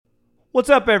What's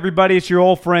up, everybody? It's your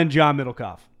old friend, John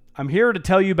Middlecoff. I'm here to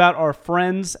tell you about our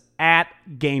friends at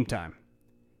Game Time.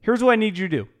 Here's what I need you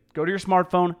to do. Go to your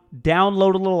smartphone,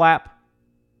 download a little app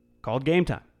called Game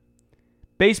Time.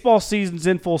 Baseball season's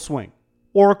in full swing.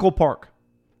 Oracle Park.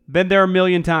 Been there a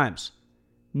million times.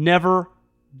 Never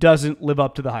doesn't live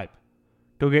up to the hype.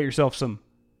 Go get yourself some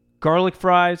garlic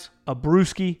fries, a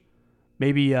brewski,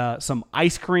 maybe some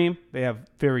ice cream. They have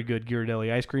very good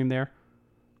Ghirardelli ice cream there.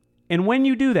 And when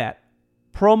you do that,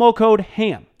 promo code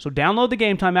HAM. So download the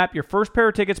Game Time app. Your first pair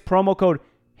of tickets, promo code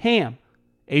HAM,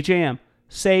 H-A-M,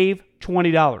 save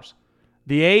 $20.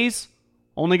 The A's,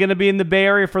 only going to be in the Bay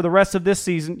Area for the rest of this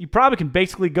season. You probably can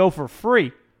basically go for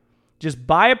free. Just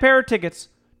buy a pair of tickets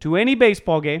to any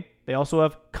baseball game. They also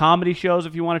have comedy shows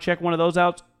if you want to check one of those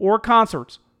out, or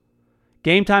concerts.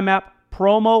 Game Time app,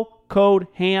 promo code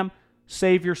HAM,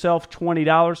 save yourself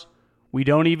 $20. We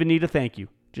don't even need a thank you.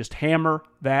 Just hammer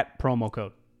that promo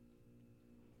code.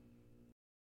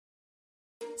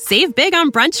 Save big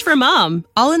on brunch for mom,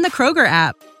 all in the Kroger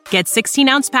app. Get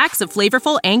 16-ounce packs of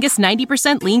flavorful Angus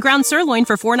 90% lean ground sirloin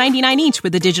for $4.99 each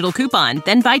with a digital coupon.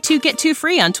 Then buy 2, get 2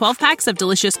 free on 12 packs of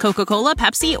delicious Coca-Cola,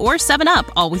 Pepsi, or 7-Up,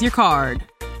 all with your card.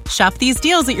 Shop these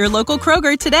deals at your local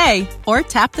Kroger today, or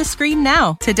tap the screen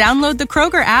now to download the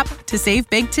Kroger app to save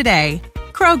big today.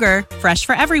 Kroger, fresh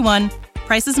for everyone.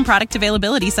 Prices and product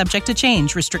availability subject to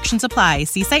change. Restrictions apply.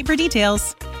 See site for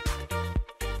details.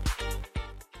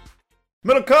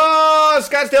 Middle Cough,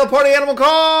 Scottsdale Party Animal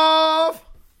Cough.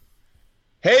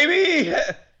 Hey, me.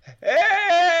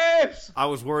 Hey. I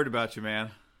was worried about you, man.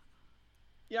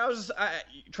 Yeah,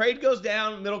 trade goes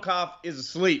down. Middle Cough is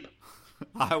asleep.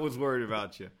 I was worried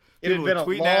about you. It had been a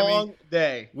long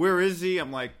day. Where is he?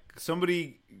 I'm like,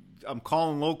 I'm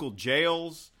calling local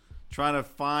jails, trying to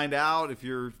find out if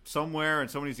you're somewhere,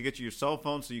 and somebody needs to get you your cell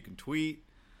phone so you can tweet.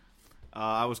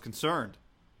 I was concerned.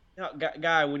 You know,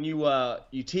 guy, when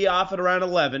you tee off at around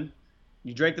 11,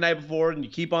 you drink the night before, and you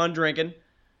keep on drinking,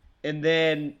 and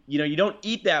then you don't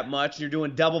eat that much. You're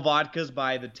doing double vodkas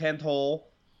by the 10th hole,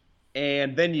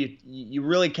 and then you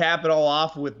really cap it all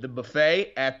off with the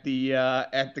buffet at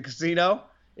the casino.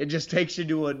 It just takes you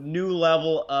to a new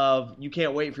level of you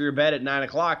can't wait for your bed at 9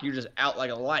 o'clock. You're just out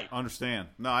like a light. I understand.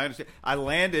 I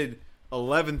landed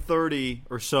 11:30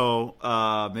 or so,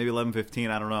 maybe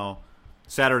 11:15. I don't know.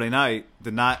 Saturday night,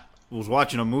 was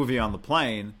watching a movie on the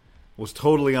plane, was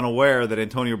totally unaware that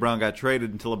Antonio Brown got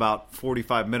traded until about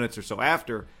 45 minutes or so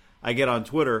after. I get on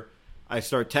Twitter. I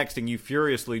start texting you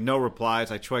furiously, no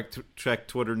replies. I check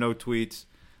Twitter, no tweets.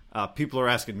 People are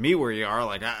asking me where you are.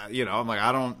 Like, I'm like,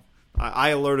 I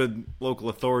alerted local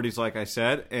authorities, like I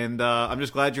said, and I'm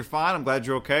just glad you're fine. I'm glad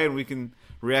you're okay, and we can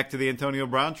react to the Antonio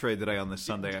Brown trade today on this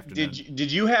Sunday afternoon.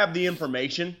 Did you have the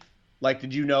information? Like,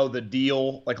 did you know the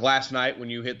deal, like last night when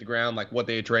you hit the ground, like what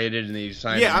they had traded and they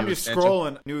signed? Yeah, I'm just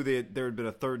scrolling. Knew that there had been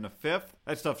a third and a fifth.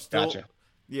 That stuff still. Gotcha.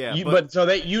 Yeah,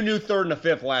 you knew third and a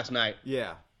fifth last night.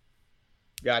 Yeah.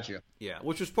 Gotcha. Yeah,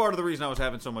 which was part of the reason I was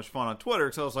having so much fun on Twitter,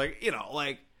 because I was like,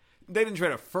 they didn't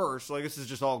trade a first. Like, this is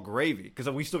just all gravy, because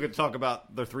we still get to talk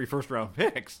about their 3 first-round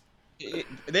picks. They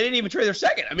didn't even trade their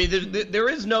second. I mean, there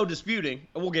is no disputing.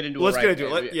 We'll get into it. Let's get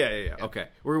into it. Yeah. Okay.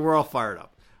 We're all fired up.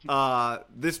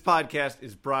 This podcast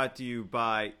is brought to you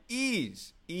by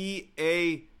Eaze,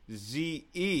 E-A-Z-E.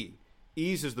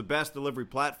 Eaze is the best delivery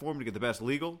platform to get the best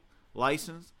legal,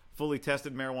 licensed, fully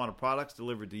tested marijuana products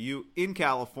delivered to you in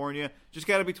California. Just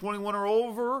got to be 21 or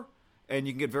over, and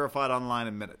you can get verified online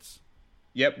in minutes.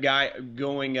 Yep, guy,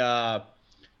 going,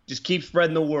 just keep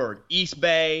spreading the word. East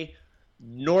Bay,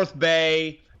 North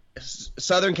Bay,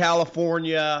 Southern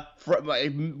California,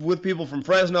 with people from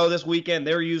Fresno this weekend.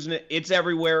 They're using it. It's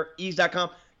everywhere. Eaze.com.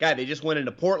 Guy, they just went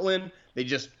into Portland. They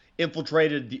just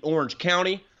infiltrated the Orange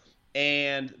County,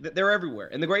 and they're everywhere.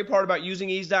 And the great part about using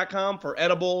Eaze.com for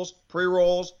edibles,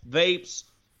 pre-rolls, vapes,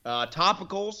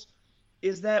 topicals,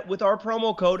 is that with our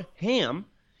promo code HAM,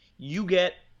 you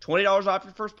get $20 off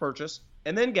your first purchase.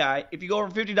 And then, guy, if you go over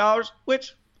 $50,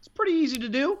 which is pretty easy to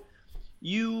do,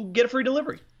 you get a free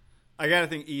delivery. I got to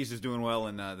think Eaze is doing well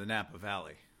in the Napa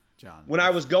Valley, John. When I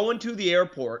was going to the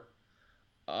airport,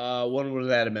 when would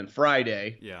that have been?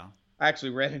 Friday. Yeah. I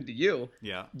actually ran into you.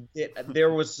 Yeah.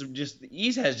 There was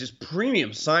Eaze has just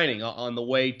premium signing on the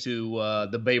way to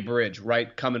the Bay Bridge,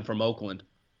 right, coming from Oakland.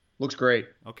 Looks great.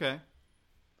 Okay.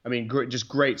 I mean, just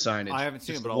great signage. I haven't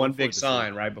seen it, but I'll one look big forward to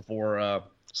sign right before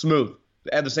Smooth.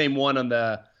 They had the same one on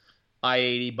the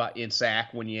I-80 in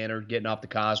Sac when you enter, getting off the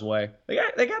causeway. They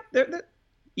got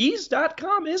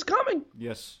Eaze.com is coming.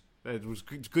 Yes.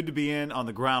 It's good to be in on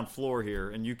the ground floor here,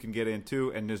 and you can get in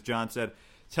too. And as John said,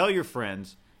 tell your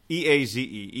friends, EAZE,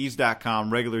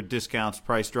 ease.com, regular discounts,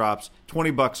 price drops,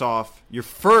 $20 off your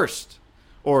first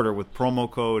order with promo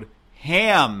code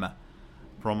HAM.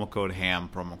 Promo code HAM,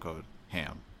 promo code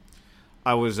HAM.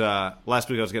 Last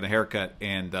week I was getting a haircut,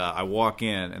 and I walk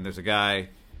in, and there's a guy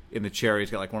in the chair. He's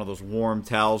got like one of those warm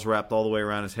towels wrapped all the way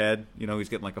around his head. You know, he's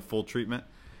getting like a full treatment.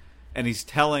 And he's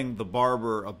telling the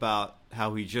barber about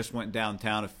how he just went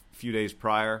downtown a few days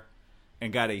prior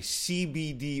and got a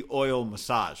CBD oil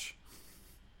massage.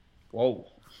 Whoa.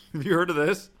 Have you heard of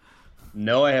this?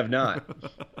 No, I have not.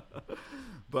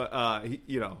 But,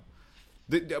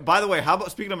 by the way,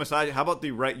 speaking of massage, how about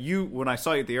when I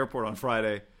saw you at the airport on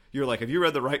Friday, you were like, have you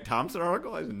read the Wright Thompson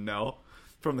article? I said, no,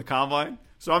 from the Combine.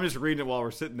 So I'm just reading it while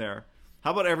we're sitting there.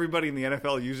 How about everybody in the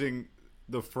NFL using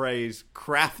the phrase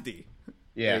crafty?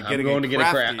 Yeah, I'm going to get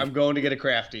a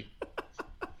crafty.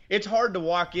 It's hard to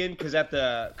walk in because at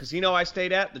the casino I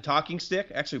stayed at, the Talking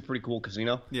Stick, actually a pretty cool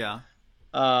casino. Yeah.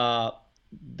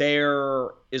 There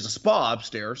is a spa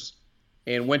upstairs,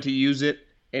 and went to use it,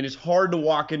 and it's hard to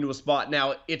walk into a spot.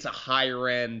 Now, it's a higher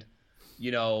end,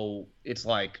 it's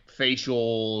like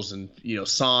facials and,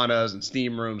 saunas and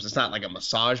steam rooms. It's not like a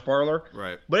massage parlor.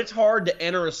 Right. But it's hard to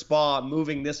enter a spa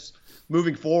moving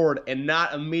forward and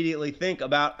not immediately think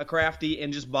about a crafty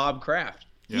and just Bob Kraft.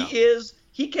 Yeah.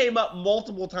 He came up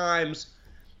multiple times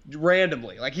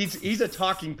randomly. Like he's a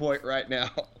talking point right now.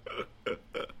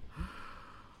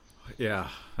 Yeah,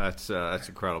 that's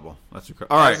incredible. That's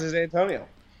incredible. All right. As is Antonio.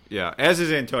 Yeah, as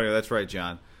is Antonio. That's right,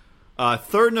 John.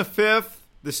 Third and a fifth.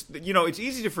 It's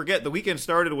easy to forget. The weekend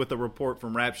started with a report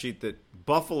from Rap Sheet that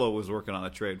Buffalo was working on a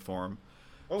trade for him.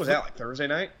 What was that, like Thursday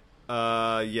night?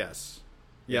 Yes.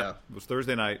 Yeah, it was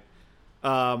Thursday night.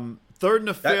 Third and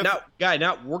a fifth.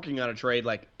 Not working on a trade,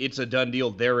 like it's a done deal.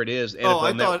 There it is. I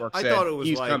thought it was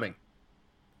he's like, coming.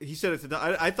 He said it's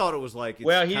I thought it was like. He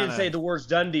didn't say the words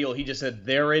done deal. He just said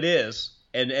there it is,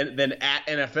 and then at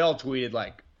NFL tweeted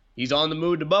like he's on the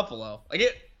move to Buffalo. Like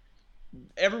it,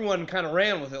 everyone kind of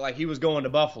ran with it like he was going to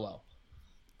Buffalo.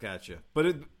 Gotcha,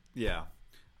 but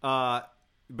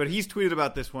but he's tweeted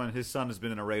about this one. His son has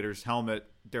been in a Raiders helmet.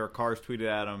 Derek Carr's tweeted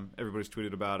at him. Everybody's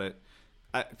tweeted about it.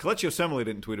 Kelechi Osemele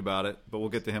didn't tweet about it, but we'll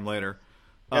get to him later.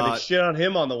 Yeah, they shit on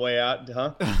him on the way out,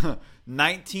 huh?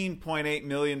 $19.8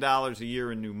 million a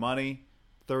year in new money.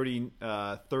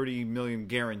 $30 million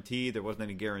guaranteed. There wasn't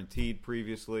any guaranteed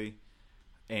previously.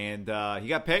 And he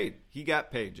got paid. He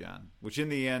got paid, John, which in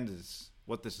the end is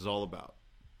what this is all about.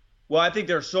 Well, I think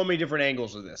there are so many different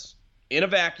angles of this. In a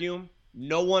vacuum,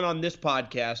 no one on this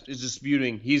podcast is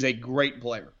disputing he's a great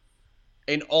player.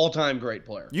 An all-time great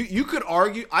player. You could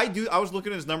argue. I was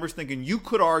looking at his numbers thinking you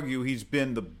could argue he's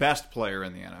been the best player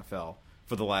in the NFL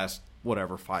for the last,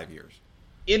 5 years.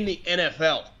 In the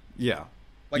NFL? Yeah.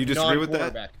 Like you disagree with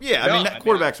that? Yeah, no,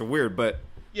 quarterbacks are weird, but...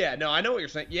 Yeah, no, I know what you're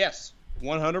saying. Yes,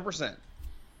 100%.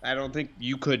 I don't think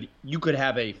you could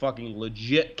have a fucking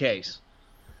legit case.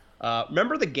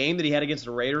 Remember the game that he had against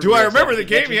the Raiders? Do I remember the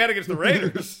game he had against the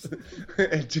Raiders?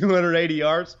 280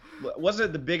 yards? Wasn't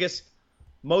it the biggest...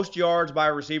 most yards by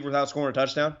a receiver without scoring a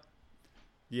touchdown?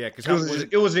 Yeah, because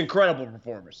it was an incredible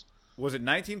performance. Was it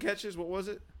 19 catches? What was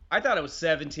it? I thought it was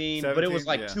 17, but it was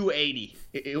like 280.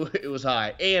 It was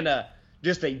high. And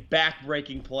just a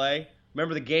back-breaking play.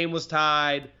 Remember the game was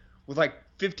tied with like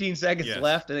 15 seconds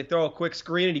left, and they throw a quick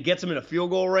screen, and he gets him in a field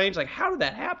goal range. Like, how did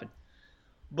that happen?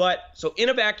 But, so in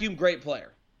a vacuum, great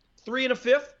player. 3 and a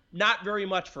fifth, not very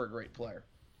much for a great player.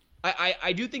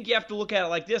 I do think you have to look at it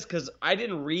like this because I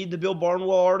didn't read the Bill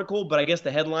Barnwell article, but I guess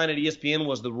the headline at ESPN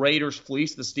was the Raiders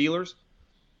fleece the Steelers.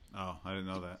 Oh, I didn't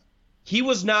know that. He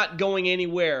was not going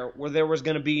anywhere where there was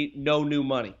going to be no new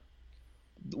money.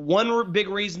 One big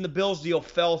reason the Bills deal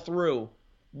fell through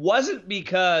wasn't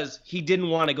because he didn't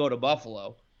want to go to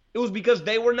Buffalo. It was because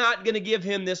they were not going to give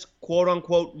him this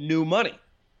quote-unquote new money.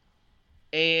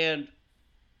 And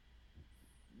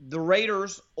the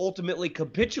Raiders ultimately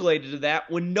capitulated to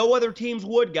that when no other teams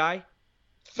would, Guy.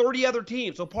 30 other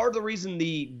teams. So part of the reason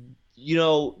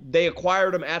they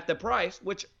acquired him at the price,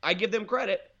 which I give them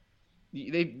credit,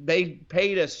 they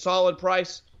paid a solid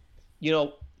price,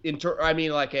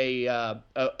 like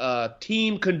a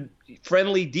team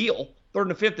friendly deal. Third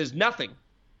and a fifth is nothing.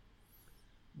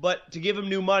 But to give him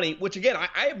new money, which again,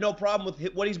 I have no problem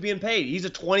with what he's being paid. He's a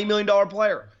 $20 million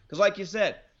player. Because like you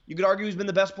said, you could argue he's been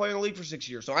the best player in the league for 6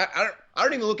 years. So I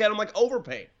don't even look at him like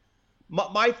overpaid.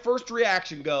 My first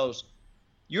reaction goes,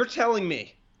 you're telling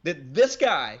me that this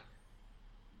guy,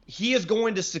 he is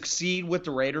going to succeed with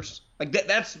the Raiders? Like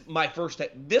that's my first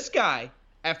take. This guy,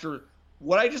 after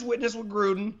what I just witnessed with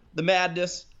Gruden, the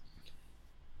madness,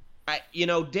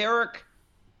 Derek,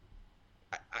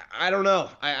 I don't know.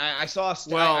 I saw a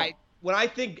stat. when I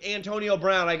think Antonio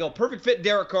Brown, I go, perfect fit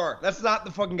Derek Carr. That's not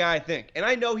the fucking guy I think. And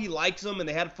I know he likes him, and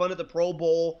they had fun at the Pro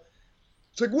Bowl.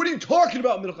 It's like, what are you talking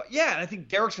about, middle class? Yeah, and I think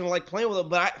Derek's going to like playing with him.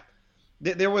 But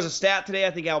there was a stat today,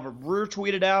 I think Albert Breer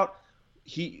tweeted out.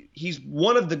 He's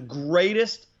one of the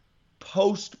greatest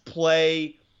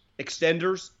post-play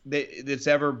extenders that's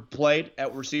ever played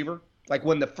at receiver. Like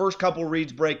when the first couple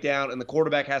reads break down and the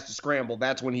quarterback has to scramble,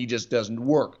 that's when he just doesn't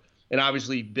work. And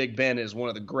obviously Big Ben is one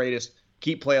of the greatest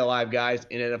keep play alive guys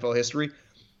in NFL history.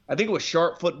 I think it was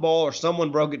Sharp Football or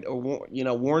someone broke it, or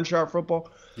Warren Sharp Football.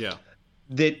 Yeah.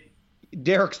 That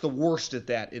Derek's the worst at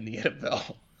that in the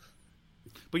NFL.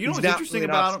 But you know what's interesting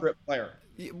about him? Player.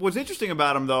 What's interesting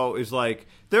about him though is like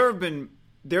there have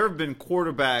been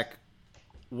quarterback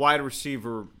wide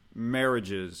receiver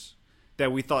marriages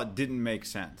that we thought didn't make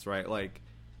sense, right? Like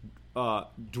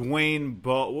Dwayne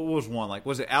Bowe. What was one? Like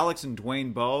was it Alex and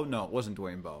Dwayne Bowe? No, it wasn't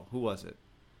Dwayne Bowe. Who was it?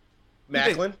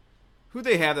 Macklin. Who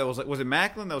they have that was like? Was it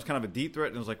Macklin that was kind of a deep threat?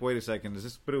 And it was like, wait a second, is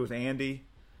this? But it was Andy.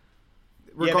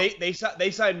 Yeah,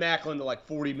 they signed Macklin to like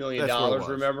 $40 million.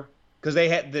 Remember? Because they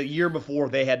had the year before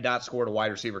they had not scored a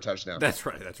wide receiver touchdown. That's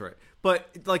right. But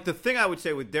like the thing I would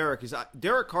say with Derek is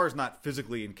Derek Carr is not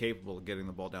physically incapable of getting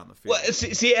the ball down the field. Well,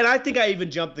 see, and I think I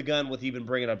even jumped the gun with even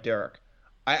bringing up Derek.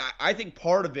 I think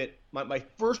part of it, my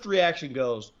first reaction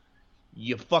goes,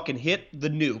 you fucking hit the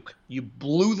nuke, you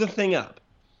blew the thing up,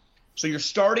 so you're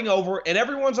starting over, and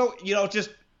everyone's just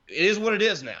it is what it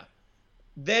is now.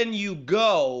 Then you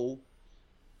go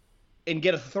and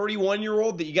get a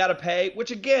 31-year-old that you got to pay,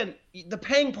 which again, the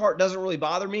paying part doesn't really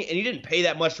bother me, and you didn't pay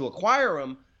that much to acquire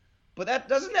him, but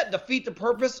doesn't that defeat the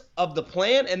purpose of the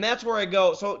plan? And that's where I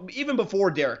go. So even before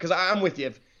Derek, because I'm with you,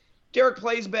 if Derek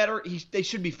plays better, they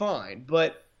should be fine.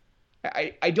 But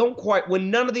I don't quite, when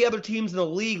none of the other teams in the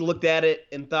league looked at it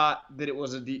and thought that it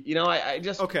was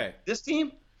okay. This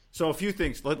team. So a few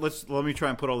things. Let me try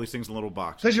and put all these things in a little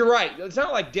box. Because you're right. It's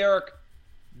not like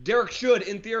Derek should,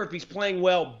 in theory, if he's playing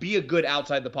well, be a good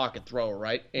outside the pocket thrower,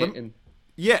 right?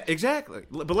 Yeah, exactly.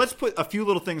 But let's put a few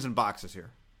little things in boxes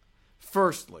here.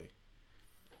 Firstly,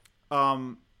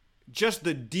 just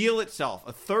the deal itself,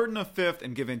 a third and a fifth,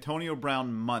 and give Antonio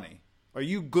Brown money. Are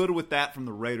you good with that from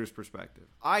the Raiders' perspective?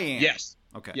 I am. Yes.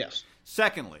 Okay. Yes.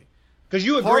 Secondly, because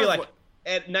you agree,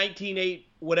 at 19.8,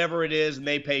 whatever it is, and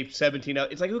they pay 17.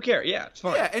 It's like, who cares? Yeah, it's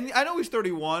fine. Yeah, and I know he's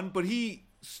 31, but he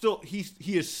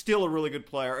is still a really good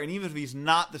player, and even if he's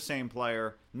not the same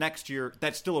player next year,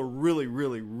 that's still a really,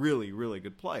 really, really, really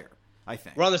good player, I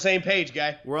think. We're on the same page,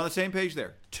 guy. We're on the same page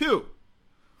there. 2,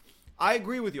 I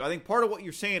agree with you. I think part of what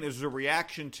you're saying is a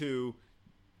reaction to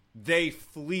they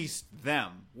fleeced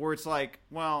them, where it's like,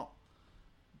 well,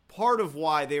 part of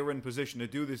why they were in position to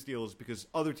do this deal is because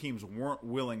other teams weren't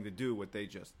willing to do what they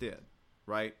just did,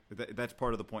 right? That's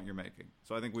part of the point you're making.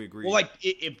 So I think we agree. Well, like,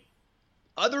 if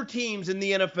other teams in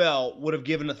the NFL would have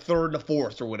given a third and a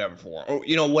fourth or whatever for, or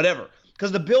whatever,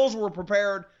 because the Bills were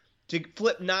prepared to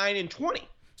flip 9 and 20.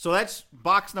 So that's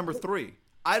box number 3.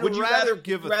 Would you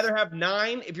rather have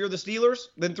 9 if you're the Steelers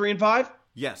than 3 and 5?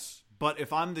 Yes, but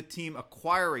if I'm the team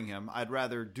acquiring him, I'd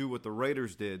rather do what the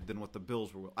Raiders did than what the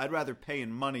Bills were. I'd rather pay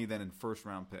in money than in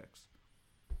first-round picks.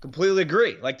 Completely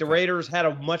agree. Like the Raiders had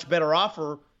a much better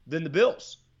offer than the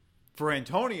Bills. For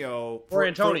Antonio. For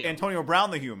Antonio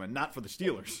Brown the human, not for the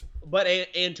Steelers. But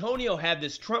Antonio had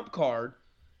this trump card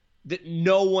that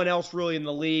no one else really in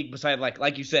the league, besides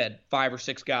like you said, 5 or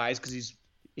 6 guys, because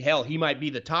he might be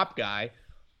the top guy,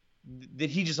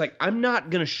 that he just like, I'm not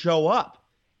going to show up.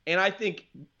 And I think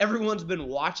everyone's been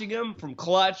watching him from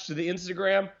Clutch to the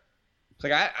Instagram. It's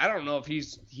like, I don't know if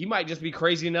he might just be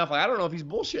crazy enough. Like, I don't know if he's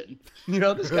bullshitting.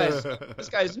 This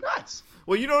guy's nuts.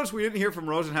 Well, you notice we didn't hear from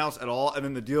Rosenhaus at all, and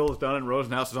then the deal is done, and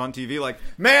Rosenhaus is on TV like,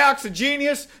 Mayock's a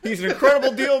genius. He's an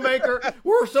incredible deal maker.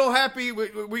 We're so happy.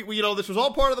 We this was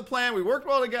all part of the plan. We worked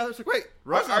well together. It's like, wait,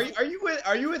 Rosenhaus.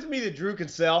 Are you with me that Drew can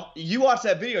sell? You watch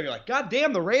that video, you're like, God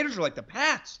damn, the Raiders are like the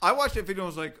Pats. I watched that video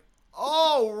and was like,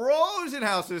 oh,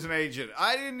 Rosenhaus is an agent.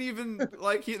 I didn't even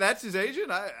that's his agent.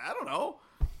 I don't know.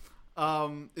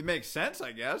 It makes sense,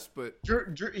 I guess, but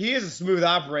Drew, he is a smooth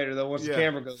operator though. Once the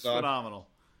camera goes on, phenomenal.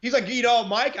 He's like,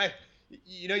 Mike,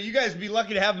 you guys would be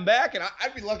lucky to have him back, and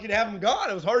I'd be lucky to have him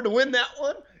gone. It was hard to win that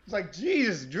one. It's like,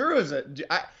 Jesus, Drew is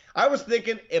I was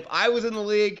thinking if I was in the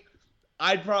league,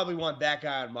 I'd probably want that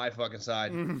guy on my fucking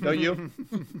side. Don't you?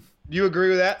 Do you agree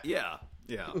with that? Yeah.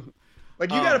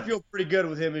 Like, you got to feel pretty good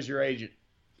with him as your agent.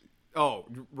 Oh,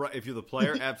 right. If you're the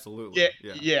player, absolutely.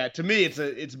 Yeah. To me,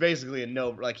 it's basically a no.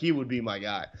 Like, he would be my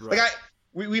guy. Right.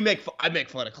 Like, I make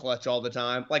fun of Clutch all the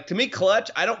time. Like, to me, Clutch,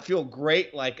 I don't feel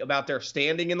great about their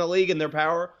standing in the league and their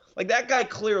power. Like, that guy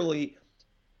clearly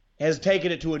has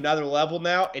taken it to another level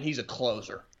now, and he's a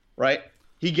closer, right?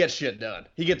 He gets shit done.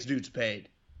 He gets dudes paid.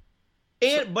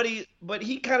 But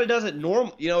he kind of does it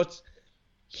normal.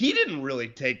 He didn't really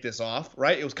take this off,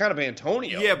 right? It was kind of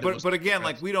Antonio. Yeah, but again,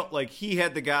 like we don't like he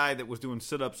had the guy that was doing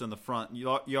sit-ups in the front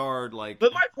yard, like.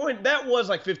 But my point, that was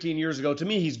like 15 years ago. To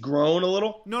me, he's grown a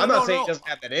little. I'm not saying he doesn't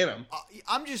have that in him.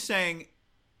 I'm just saying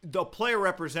the player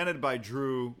represented by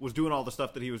Drew was doing all the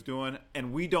stuff that he was doing,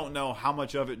 and we don't know how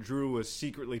much of it Drew was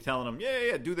secretly telling him,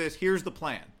 yeah, do this. Here's the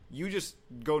plan. You just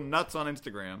go nuts on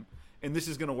Instagram, and this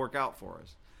is going to work out for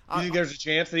us. You think there's a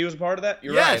chance that he was a part of that?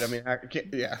 You're yes. right. I mean,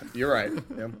 yeah, you're right.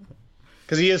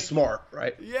 Because he is smart,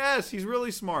 right? Yes, he's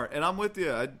really smart, and I'm with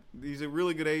you. He's a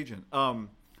really good agent. Okay.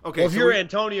 Well, if you're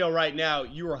Antonio right now,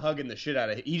 you were hugging the shit out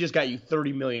of him. He just got you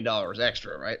 $30 million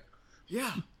extra, right?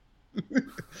 Yeah.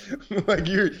 Like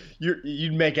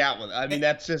you'd make out with it. I mean,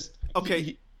 that's just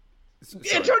okay.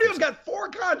 Antonio's got 4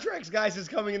 contracts, guys. Is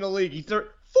coming in the league. He's 4.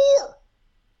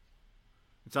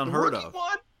 It's unheard of.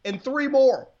 1 and 3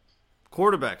 more.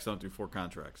 Quarterbacks don't do 4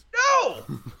 contracts. No,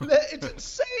 it's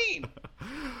insane.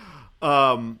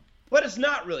 But it's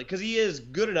not really because he is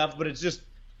good enough. But it's just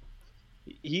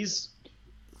he's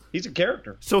a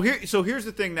character. So here's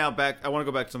the thing. Now I want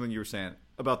to go back to something you were saying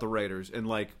about the Raiders and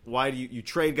like why do you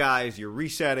trade guys? You're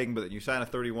resetting, but then you sign a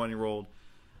 31-year-old.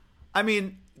 I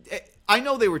mean, I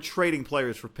know they were trading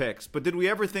players for picks, but did we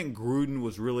ever think Gruden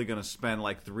was really going to spend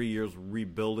like 3 years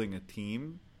rebuilding a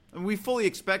team? I mean, we fully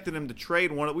expected him to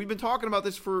trade one. We've been talking about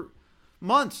this for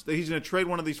months, that he's going to trade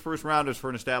one of these first-rounders for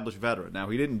an established veteran. Now,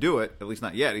 he didn't do it, at least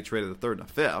not yet. He traded the 3rd and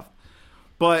the 5th.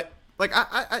 But, like,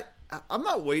 I'm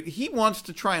not waiting. He wants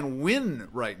to try and win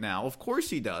right now. Of course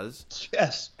he does.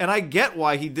 Yes. And I get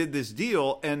why he did this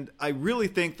deal, and I really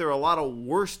think there are a lot of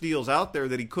worse deals out there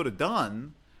that he could have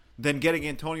done than getting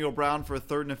Antonio Brown for a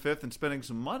 3rd and a 5th and spending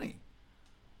some money.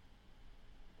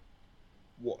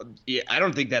 Well, yeah, I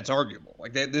don't think that's arguable.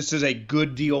 Like this is a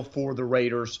good deal for the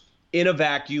Raiders in a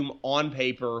vacuum on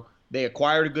paper. They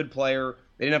acquired a good player.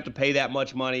 They didn't have to pay that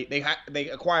much money. They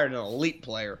acquired an elite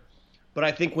player. But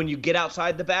I think when you get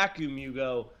outside the vacuum, you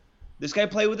go, this guy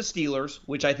played with the Steelers,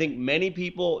 which I think many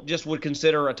people just would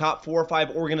consider a top 4 or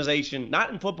 5 organization,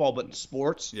 not in football but in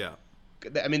sports. Yeah.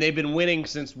 I mean, they've been winning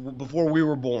since before we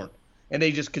were born, and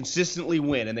they just consistently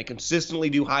win, and they consistently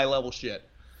do high-level shit.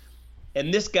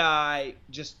 And this guy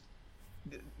just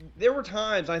 – there were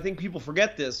times, I think people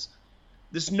forget this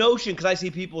notion, because I see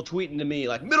people tweeting to me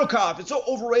like, Middlecoff, it's so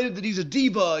overrated that he's a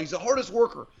diva, he's the hardest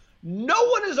worker. No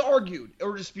one has argued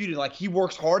or disputed like he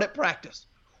works hard at practice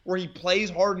or he plays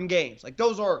hard in games. Like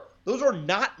those are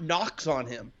not knocks on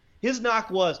him. His knock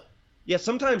was, yeah,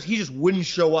 sometimes he just wouldn't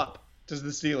show up to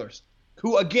the Steelers,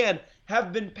 who, again,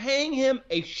 have been paying him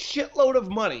a shitload of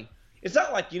money. It's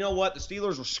not like, you know what, the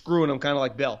Steelers were screwing him kind of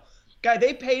like Bell. Guy,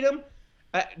 they paid him.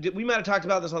 We might have talked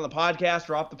about this on the podcast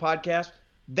or off the podcast.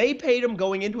 They paid him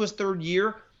going into his 3rd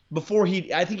year before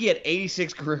I think he had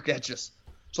 86 career catches.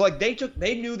 So like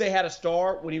they knew they had a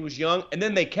star when he was young, and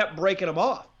then they kept breaking him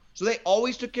off. So they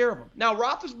always took care of him. Now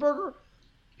Roethlisberger,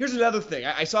 here's another thing.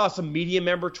 I saw some media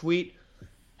member tweet,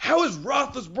 how is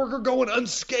Roethlisberger going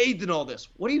unscathed in all this?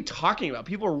 What are you talking about?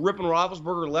 People are ripping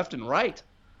Roethlisberger left and right.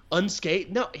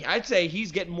 Unscathed? No, I'd say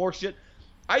he's getting more shit.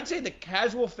 I'd say the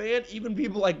casual fan, even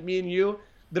people like me and you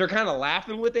that are kind of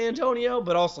laughing with Antonio,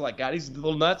 but also like, God, he's a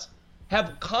little nuts,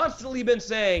 have constantly been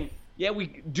saying, yeah, we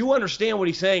do understand what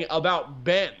he's saying about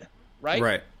Ben,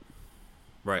 right?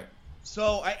 Right.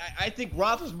 So I think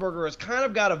Roethlisberger has kind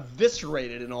of got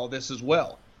eviscerated in all this as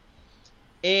well.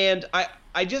 And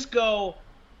I just go,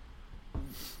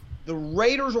 the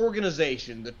Raiders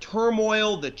organization, the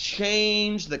turmoil, the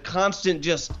change, the constant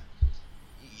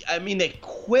they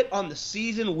quit on the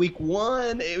season week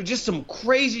 1. It was just some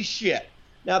crazy shit.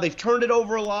 Now they've turned it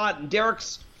over a lot, and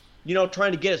Derek's,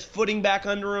 trying to get his footing back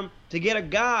under him to get a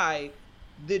guy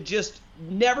that just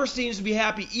never seems to be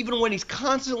happy, even when he's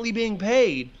constantly being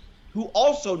paid, who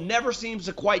also never seems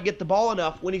to quite get the ball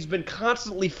enough when he's been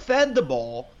constantly fed the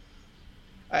ball.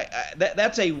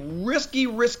 That's a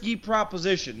risky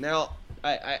proposition. Now,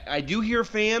 I do hear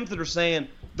fans that are saying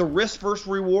the risk versus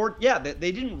reward. Yeah,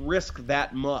 they didn't risk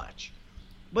that much.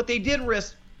 But they did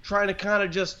risk trying to kind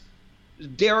of just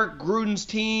Derek Gruden's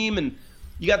team, and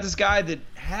you got this guy that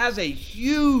has a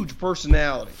huge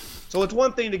personality. So it's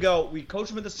one thing to go, we coach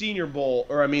him at the Senior Bowl,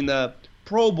 the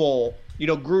Pro Bowl.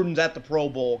 Gruden's at the Pro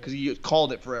Bowl because he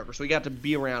called it forever. So he got to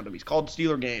be around him. He's called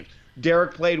Steeler games.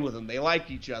 Derek played with him. They liked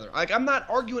each other. Like, I'm not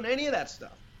arguing any of that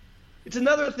stuff. It's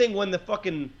another thing when the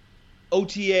fucking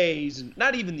OTAs, and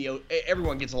not even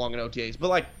everyone gets along in OTAs, but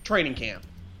like training camp.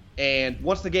 And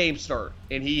once the games start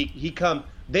and he comes,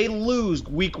 they lose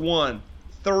week 1,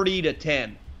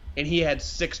 30-10, and he had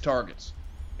 6 targets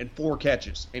and 4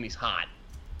 catches, and he's hot.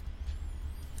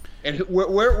 And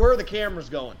where are the cameras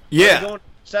going? Yeah. Are they going to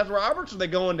Seth Roberts, or are they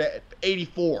going to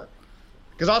 84?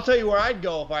 Because I'll tell you where I'd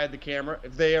go if I had the camera.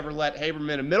 If they ever let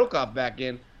Haberman and Middlecoff back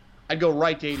in, I'd go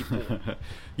right to 84.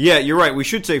 Yeah, you're right. We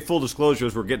should say full disclosure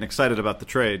as we're getting excited about the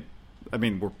trade. I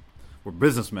mean, we're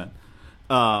businessmen.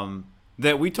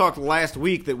 That we talked last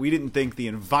week that we didn't think the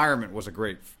environment was a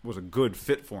good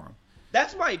fit for him.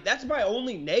 That's my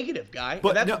only negative, guy.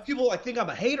 But that's no, what people think I'm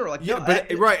a hater. Like, yeah, no,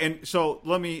 but right. And so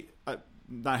let me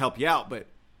not help you out, but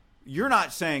you're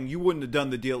not saying you wouldn't have done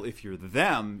the deal if you're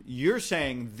them. You're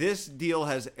saying this deal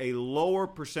has a lower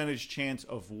percentage chance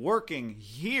of working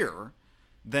here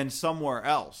than somewhere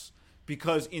else.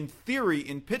 Because in theory,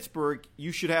 in Pittsburgh,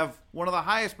 you should have one of the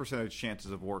highest percentage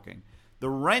chances of working. The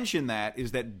wrench in that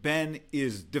is that Ben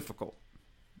is difficult.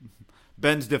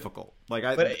 Ben's difficult.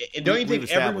 Don't you think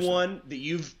everyone that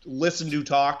you've listened to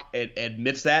talk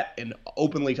admits that and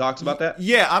openly talks about that?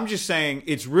 Yeah, I'm just saying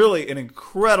it's really an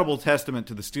incredible testament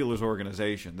to the Steelers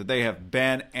organization that they have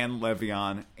Ben and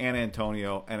Le'Veon and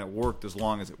Antonio, and it worked as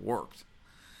long as it worked.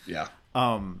 Yeah.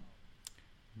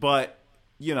 But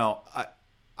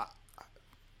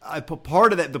I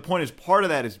part of that. The point is, part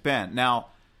of that is Ben. Now,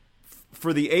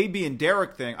 for the AB and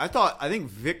Derek thing, I think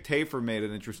Vic Tafer made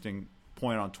an interesting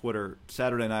point on Twitter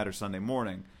Saturday night or Sunday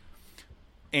morning,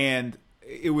 and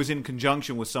it was in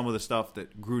conjunction with some of the stuff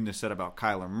that Gruden has said about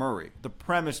Kyler Murray. The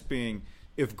premise being,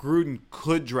 if Gruden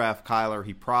could draft Kyler,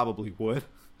 he probably would,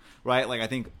 right? Like, I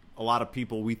think a lot of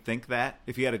people, we think that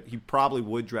if he he probably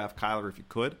would draft Kyler if he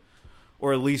could,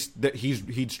 or at least that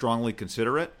he'd strongly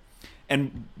consider it.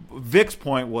 And Vic's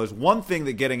point was, one thing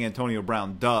that getting Antonio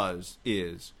Brown does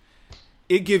is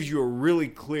it gives you a really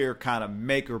clear kind of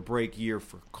make or break year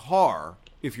for Carr.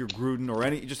 If you're Gruden or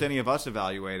any of us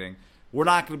evaluating, we're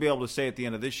not going to be able to say at the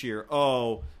end of this year,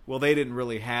 oh, well, they didn't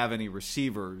really have any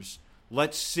receivers.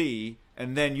 Let's see.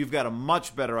 And then you've got a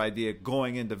much better idea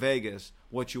going into Vegas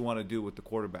what you want to do with the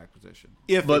quarterback position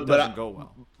if it doesn't go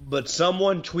well. But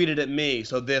someone tweeted at me,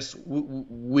 so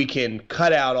we can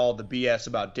cut out all the BS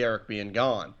about Derek being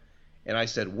gone. And I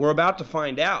said, we're about to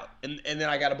find out. And then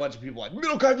I got a bunch of people like,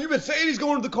 Middlecoff, you've been saying he's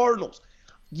going to the Cardinals.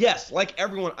 Yes, like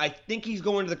everyone, I think he's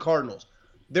going to the Cardinals.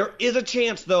 There is a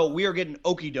chance, though, we are getting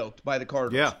okey-doked by the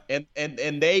Cardinals. Yeah.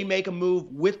 And they make a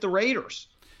move with the Raiders.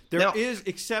 There is,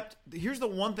 except here's the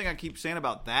one thing I keep saying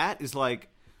about that is like.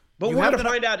 But we're going to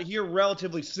find out here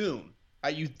relatively soon,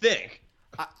 you think.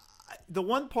 The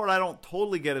one part I don't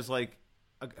totally get is like,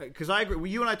 because I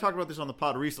agree. You and I talked about this on the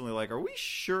pod recently. Like, are we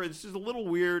sure? This is a little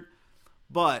weird,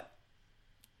 but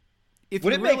if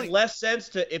would it make less sense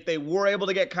if they were able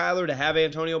to get Kyler to have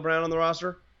Antonio Brown on the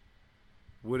roster?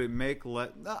 Would it make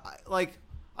like?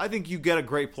 I think you get a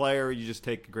great player, you just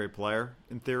take a great player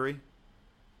in theory.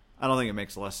 I don't think it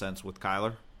makes less sense with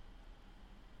Kyler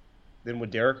than with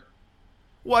Derek.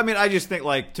 Well, I mean, I just think,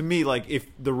 like, to me, like, if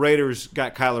the Raiders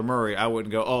got Kyler Murray, I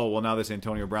wouldn't go, oh, well, now this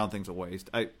Antonio Brown thing's a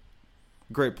waste.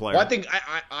 Great player. Well, I think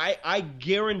I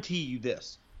guarantee you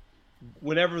this.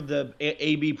 Whenever the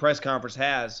AB press conference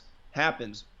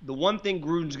happens, the one thing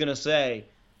Gruden's going to say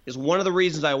is one of the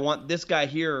reasons I want this guy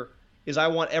here is I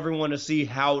want everyone to see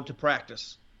how to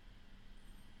practice.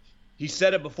 He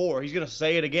said it before. He's going to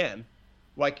say it again.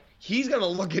 Like, he's going to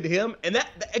look at him. And that,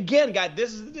 again, guy,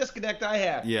 this is the disconnect I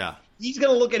have. Yeah. He's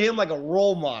going to look at him like a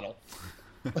role model.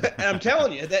 And I'm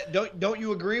telling you, that don't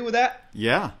you agree with that?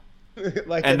 Yeah.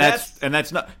 Like, and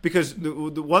that's not – because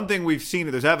the one thing we've seen,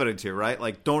 there's evidence here, right?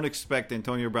 Like, don't expect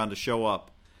Antonio Brown to show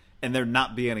up and there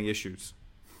not be any issues.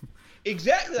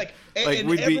 Exactly. Like and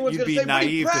everyone's going to say, but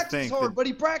he practices hard, but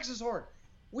he practices hard.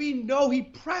 We know he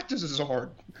practices hard.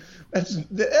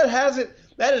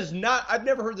 That is not – I've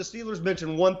never heard the Steelers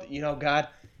mention one thing. You know, God,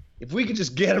 if we could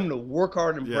just get him to work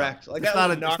hard and practice. Like, it's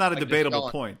not a debatable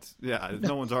point. Yeah,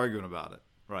 no one's arguing about it.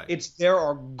 Right. There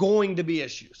are going to be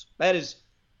issues. That is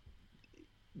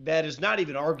not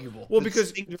even arguable. Well,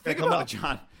 because think about it,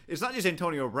 John. It's not just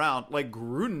Antonio Brown. Like,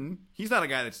 Gruden, he's not a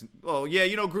guy that's – well, yeah,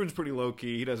 Gruden's pretty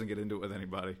low-key. He doesn't get into it with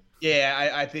anybody.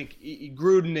 Yeah, I think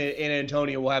Gruden and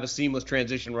Antonio will have a seamless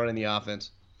transition running the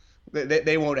offense.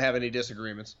 They won't have any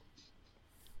disagreements.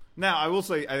 Now, I will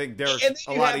say I think Derek's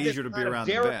a lot easier to be around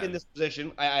than Derek in this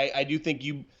position, I do think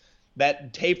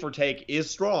that Tafer take is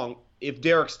strong if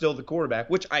Derek's still the quarterback,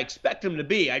 which I expect him to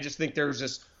be. I just think there's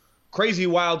this crazy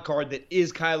wild card that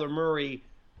is Kyler Murray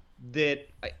that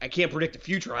I can't predict the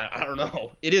future. I don't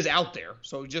know. It is out there,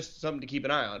 so just something to keep an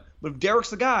eye on. But if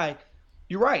Derek's the guy,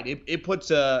 you're right. It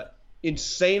puts a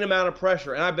insane amount of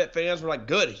pressure, and I bet fans were like,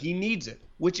 good, he needs it,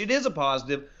 which it is a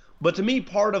positive. But to me,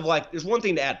 part of there's one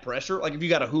thing to add pressure. Like if you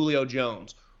got a Julio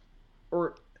Jones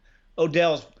or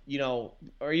Odell's,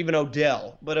 or even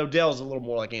Odell, but Odell's a little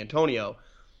more like Antonio,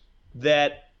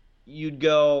 that you'd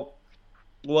go,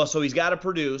 well, so he's got to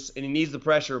produce and he needs the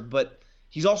pressure, but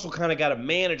he's also kind of got to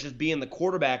manage as being the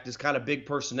quarterback, this kind of big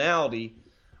personality.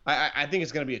 I think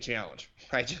it's going to be a challenge.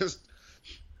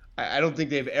 I don't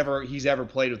think he's ever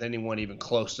played with anyone even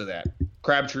close to that.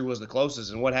 Crabtree was the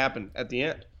closest, and what happened at the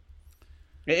end?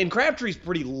 And Crabtree's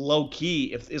pretty low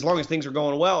key as long as things are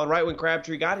going well. And right when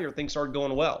Crabtree got here, things started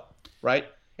going well, right?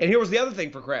 And here was the other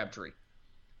thing for Crabtree.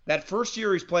 That first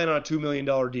year he's playing on a $2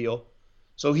 million deal,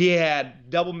 so he had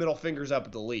double middle fingers up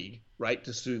at the league, right?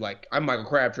 Just to I'm Michael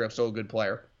Crabtree, I'm so a good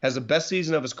player. Has the best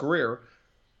season of his career,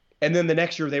 and then the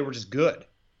next year they were just good.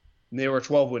 And they were a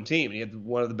 12-win team, and he had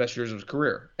one of the best years of his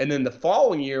career. And then the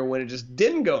following year, when it just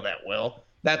didn't go that well,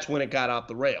 that's when it got off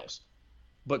the rails.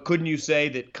 But couldn't you say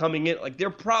that coming in,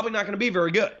 they're probably not going to be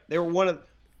very good. They were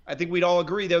I think we'd all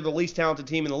agree they're the least talented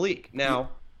team in the league. Now,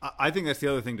 I think that's the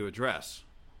other thing to address.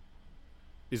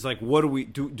 Is what do we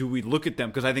do? Do we look at them?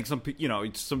 Because I think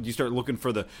you start looking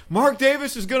for Mark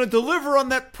Davis is going to deliver on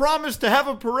that promise to have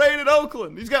a parade at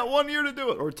Oakland. He's got 1 year to do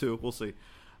it, or 2. We'll see.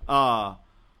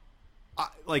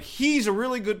 He's a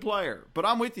really good player, but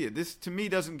I'm with you. This to me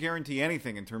doesn't guarantee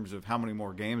anything in terms of how many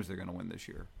more games they're going to win this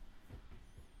year.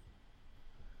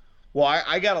 Well,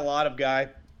 I got a lot of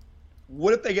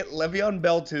what if they get Le'Veon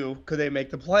Bell too? Could they make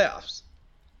the playoffs?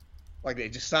 They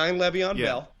just signed Le'Veon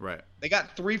Bell. Right. They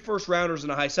got 3 first-rounders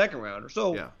and a high second-rounder.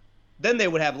 So then they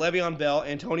would have Le'Veon Bell,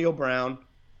 Antonio Brown,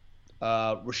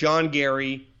 Rashawn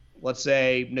Gary, let's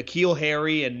say N'Keal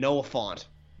Harry, and Noah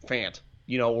Fant,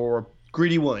 or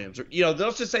Greedy Williams. Or,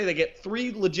 let's just say they get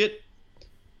 3 legit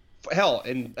 – hell,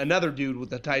 and another dude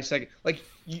with a tight second.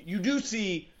 You do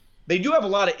see – they do have a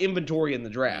lot of inventory in the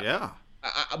draft. Yeah.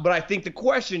 But I think the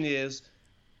question is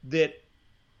that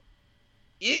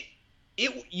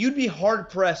you'd be hard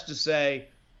pressed to say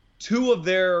 2 of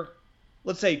their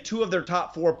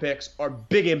top 4 picks are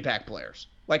big impact players.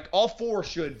 All 4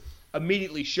 should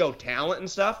immediately show talent and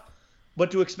stuff, but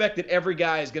to expect that every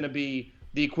guy is going to be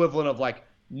the equivalent of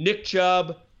Nick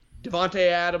Chubb,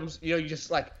 Devontae Adams, you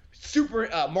just super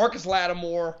Marcus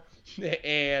Lattimore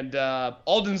and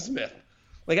Aldon Smith.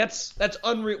 That's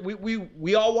unreal.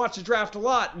 We all watch the draft a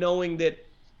lot, knowing that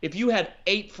if you had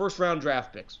 8 first-round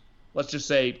draft picks, let's just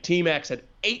say Team X had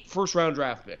 8 first-round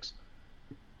draft picks,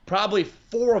 probably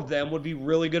 4 of them would be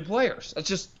really good players. That's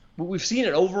just we've seen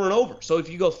it over and over. So if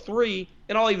you go 3,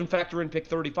 and I'll even factor in pick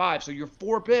 35, so your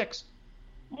 4 picks,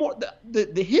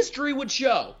 the history would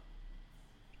show.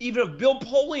 Even if Bill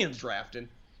Polian's drafting,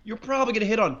 you're probably going to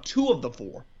hit on 2 of the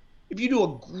 4. If you do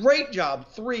a great job,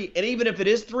 3, and even if it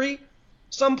is 3.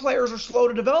 Some players are slow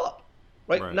to develop,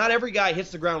 right? Not every guy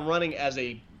hits the ground running as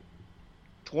a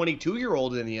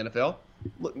 22-year-old in the NFL.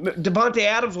 Devontae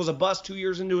Adams was a bust 2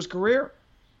 years into his career.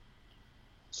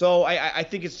 So I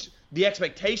think it's the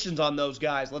expectations on those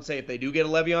guys. Let's say if they do get a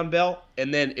Le'Veon Bell,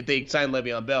 and then if they sign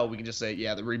Le'Veon Bell, we can just say,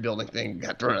 the rebuilding thing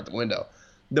got thrown out the window.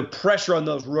 The pressure on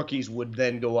those rookies would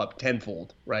then go up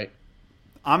tenfold, right?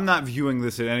 I'm not viewing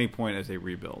this at any point as a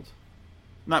rebuild.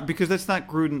 Not because that's not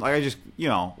Gruden. I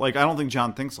don't think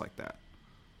John thinks like that.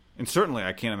 And certainly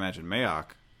I can't imagine Mayock.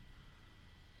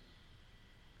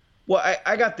 Well,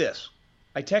 I got this.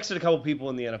 I texted a couple people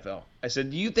in the NFL. I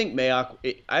said, do you think Mayock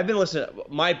 – I've been listening –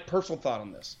 my personal thought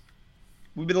on this.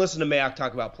 We've been listening to Mayock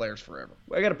talk about players forever.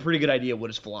 I got a pretty good idea what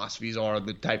his philosophies are,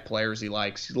 the type players he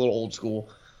likes. He's a little old school.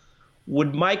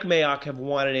 Would Mike Mayock have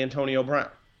wanted Antonio Brown?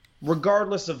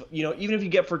 Regardless of – even if you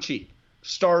get for cheap,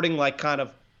 starting kind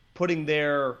of – putting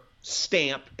their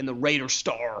stamp in the Raider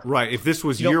star. Right. If this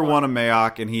was year 1 of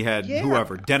Mayock and he had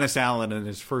whoever, Dennis Allen in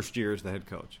his first year as the head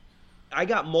coach. I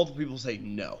got multiple people say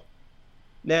no.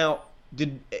 Now,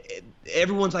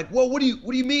 everyone's like, well, what do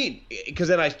you mean? Because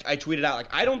then I tweeted out,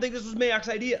 I don't think this was Mayock's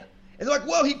idea. And they're like,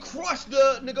 well, he crushed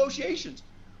the negotiations.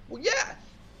 Well, yeah.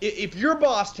 If your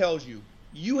boss tells you,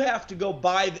 you have to go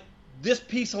buy this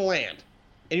piece of land,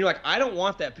 and you're like, I don't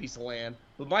want that piece of land,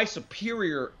 but my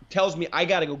superior tells me I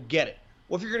got to go get it.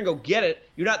 Well, if you're going to go get it,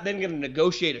 you're not then going to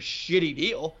negotiate a shitty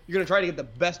deal. You're going to try to get the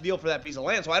best deal for that piece of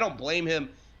land. So I don't blame him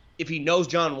if he knows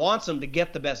John wants him to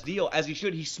get the best deal, as he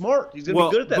should. He's smart. He's going to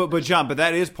be good at that. But John,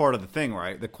 that is part of the thing,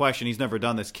 right? The question, he's never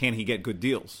done this, can he get good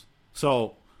deals?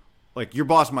 So, your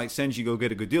boss might send you go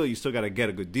get a good deal. You still got to get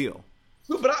a good deal.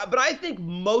 But I think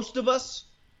most of us,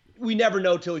 we never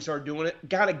know till he started doing it.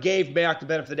 Kind of gave Mayock the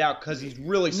benefit of the doubt because he's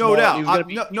really smart.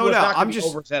 No doubt. I'm just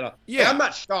over his head up. Yeah, I'm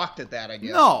not shocked at that. I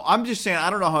guess. No, I'm just saying I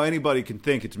don't know how anybody can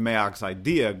think it's Mayock's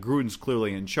idea. Gruden's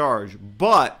clearly in charge.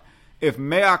 But if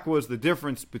Mayock was the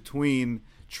difference between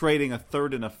trading a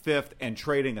third and a fifth and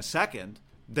trading a second,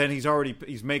 then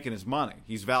he's making his money.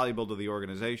 He's valuable to the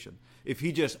organization. If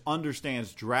he just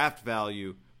understands draft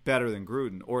value better than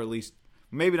Gruden, or at least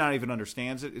maybe not even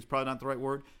understands it, it's probably not the right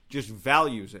word, just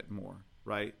values it more,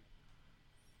 right?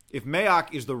 If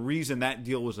Mayock is the reason that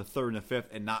deal was a third and a fifth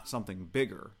and not something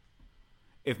bigger,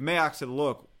 if Mayock said,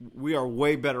 look, we are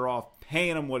way better off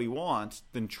paying him what he wants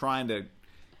than trying to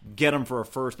get him for a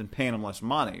first and paying him less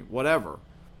money, whatever,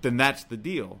 then that's the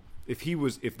deal.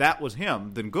 If that was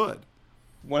him, then good.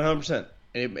 100%.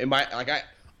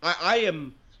 I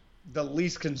am the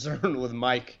least concerned with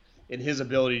Mike and his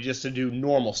ability just to do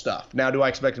normal stuff. Now, do I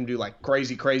expect him to do like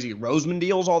crazy Roseman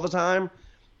deals all the time?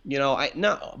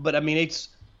 No. But I mean,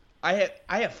 I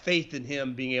have faith in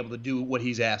him being able to do what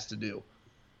he's asked to do.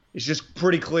 It's just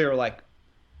pretty clear, like,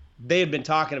 they had been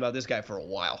talking about this guy for a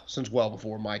while, since well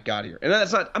before Mike got here. And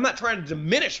I'm not trying to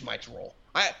diminish Mike's role.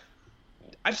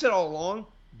 I've said all along,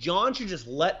 John should just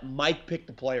let Mike pick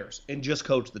the players and just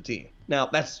coach the team. Now,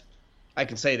 I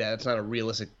can say that. It's not a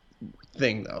realistic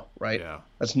thing, though, right? Yeah.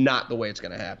 That's not the way it's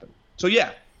going to happen. So,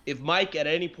 yeah, if Mike at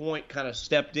any point kind of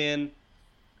stepped in,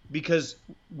 because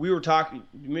we were talking,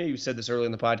 maybe you said this early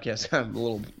in the podcast, I'm a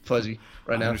little fuzzy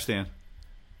right now. I understand.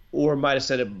 Or might have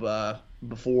said it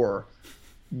before,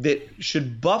 that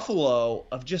should Buffalo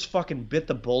have just fucking bit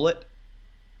the bullet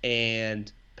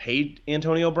and paid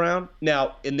Antonio Brown?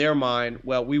 Now, in their mind,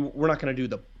 well, we're not going to do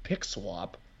the pick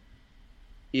swap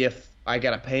if I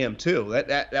got to pay him too.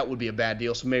 That would be a bad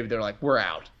deal. So maybe they're like, we're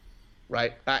out,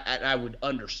 right? I would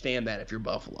understand that if you're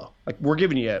Buffalo. Like, we're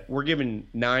giving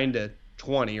 9 to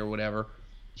 20 or whatever.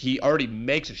 He already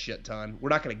makes a shit ton. We're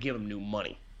not going to give him new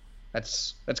money.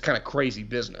 That's kind of crazy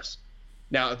business.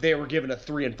 Now, if they were given a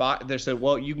 3 and 5, they said,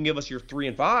 well, you can give us your 3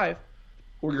 and 5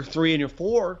 or your 3 and your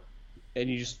 4, and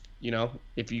you just,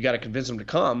 if you got to convince them to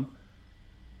come,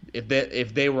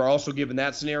 if they were also given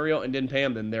that scenario and didn't pay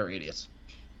them, then they're idiots.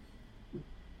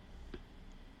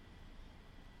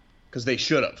 Because they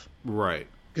should have. Right.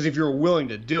 Because if you're willing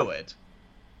to do it,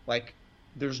 like,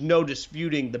 there's no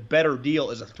disputing the better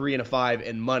deal is a 3 and a 5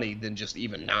 in money than just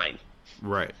even 9.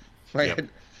 Right. Right. Yep.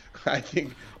 I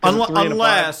think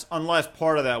unless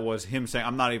part of that was him saying,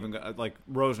 I'm not even like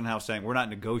Rosenhaus saying we're not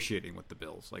negotiating with the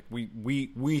Bills. Like we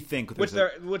think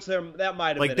that might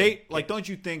have like been don't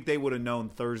you think they would have known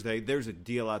Thursday there's a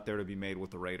deal out there to be made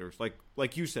with the Raiders?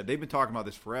 Like you said, they've been talking about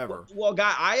this forever. Well,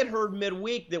 guy, I had heard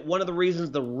midweek that one of the reasons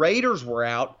the Raiders were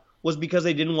out was because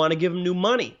they didn't want to give them new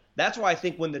money. That's why I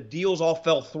think when the deals all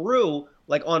fell through,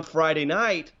 like on Friday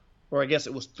night, or I guess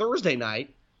it was Thursday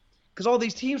night, because all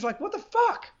these teams were like, what the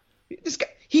fuck? This guy,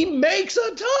 he makes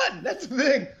a ton. That's the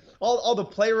thing. All the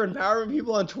player empowerment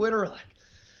people on Twitter are like,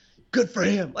 good for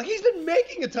him. Like, he's been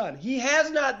making a ton. He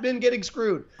has not been getting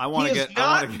screwed. He has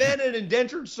not been an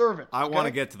indentured servant. I want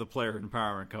to get to the player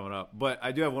empowerment coming up. But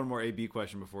I do have one more AB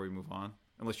question before we move on,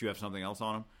 unless you have something else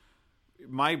on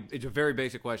him. It's a very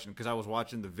basic question because I was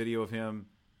watching the video of him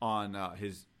on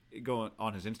his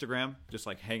Instagram, just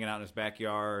like hanging out in his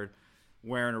backyard,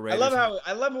 wearing a Raiders.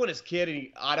 I love when his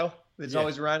kid, Otto, is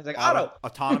always around. He's like, Otto.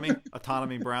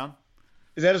 Autonomy Brown.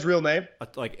 Is that his real name?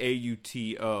 Like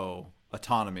AUTO,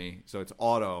 autonomy. So it's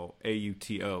auto,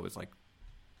 AUTO. It's like,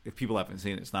 if people haven't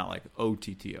seen it, it's not like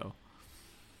OTTO.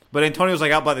 But Antonio's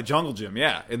like out by the jungle gym,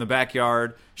 yeah, in the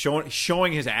backyard,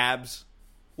 showing his abs.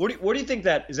 What do you think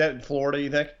that is? That in Florida? You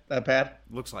think that pad?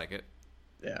 Looks like it.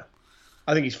 Yeah,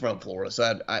 I think he's from Florida,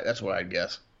 so that's what I'd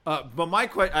guess. But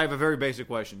I have a very basic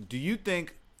question. Do you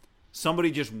think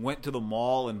somebody just went to the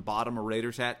mall and bought him a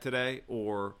Raiders hat today,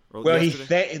 or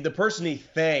yesterday? The person he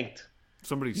thanked.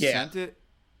 Somebody sent it.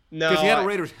 No, because he had a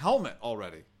Raiders helmet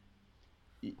already.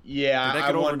 Yeah, did that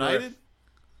get overnighted?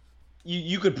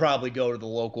 You could probably go to the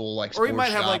local or he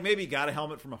might have shop. like maybe got a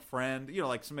helmet from a friend.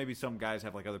 Like maybe some guys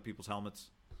have like other people's helmets.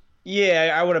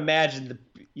 Yeah, I would imagine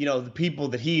the people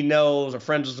that he knows or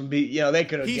friends with some they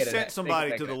could have. He sent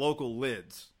somebody to the local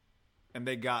Lids, and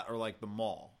they got or like the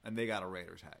mall, and they got a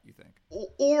Raiders hat. You think?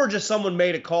 Or just someone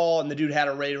made a call and the dude had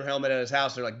a Raider helmet at his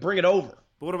house. They're like, bring it over.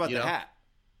 But what about the hat?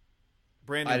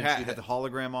 Brand new hat had the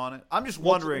hologram on it. I'm just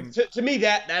wondering. To me,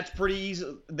 that's pretty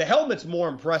easy. The helmet's more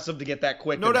impressive to get that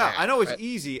quick. No doubt. I know it's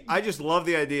easy. I just love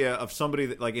the idea of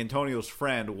somebody like Antonio's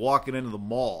friend walking into the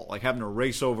mall, like having to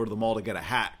race over to the mall to get a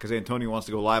hat because Antonio wants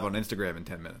to go live on Instagram in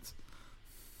 10 minutes.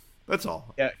 That's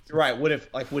all. Yeah, you're right.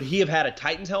 Would he have had a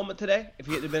Titans helmet today if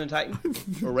he had been a Titan?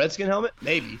 Or a Redskin helmet?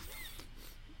 Maybe.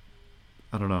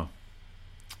 I don't know.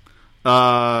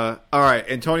 All right,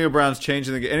 Antonio Brown's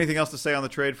changing the game. Anything else to say on the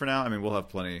trade for now? I mean, we'll have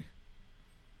plenty.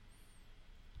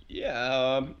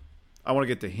 Yeah. I want to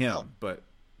get to him, but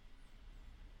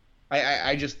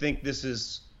I just think this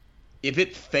is if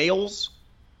it fails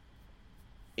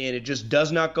and it just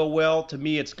does not go well, to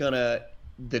me it's going to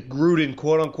the Gruden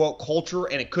quote-unquote culture,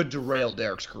 and it could derail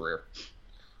Derek's career.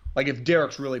 Like, if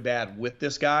Derek's really bad with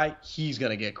this guy, he's going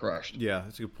to get crushed. Yeah,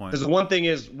 that's a good point. Because the one thing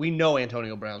is, we know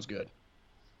Antonio Brown's good.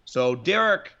 So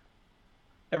Derek,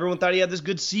 everyone thought he had this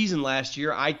good season last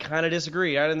year. I kind of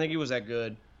disagree. I didn't think he was that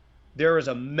good. There is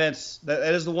immense –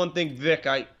 that is the one thing, Vic,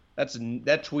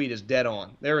 that tweet is dead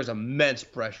on. There is immense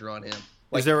pressure on him.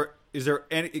 Like, is there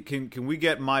any – can we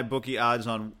get my bookie odds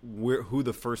on who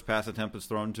the first pass attempt is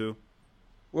thrown to?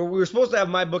 Well, we were supposed to have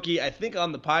my bookie, I think,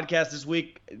 on the podcast this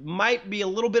week. It might be a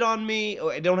little bit on me.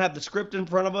 I don't have the script in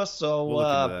front of us, so we'll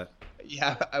look into that.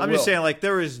 Yeah, I'm just saying, like,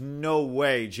 there is no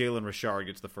way Jalen Richard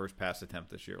gets the first pass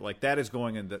attempt this year. Like,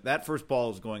 that first ball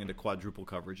is going into quadruple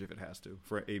coverage if it has to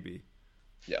for AB.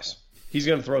 Yes, he's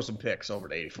going to throw some picks over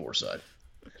to 84 side.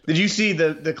 Did you see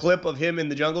the clip of him in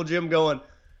the jungle gym going,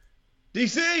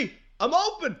 DC, I'm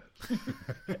open?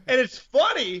 And it's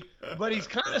funny, but he's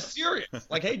kind of serious.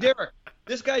 Like, hey, Derek,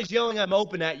 this guy's yelling I'm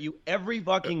open at you every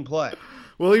fucking play.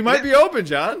 Well, he might be open,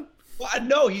 John. Well,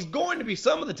 no, he's going to be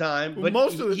some of the time. But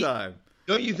most of the time.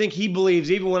 Don't you think he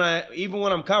believes even when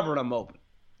I'm covered, I'm open?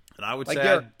 And I would say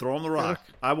I'd throw him the rock.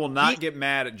 I will not get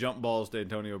mad at jump balls to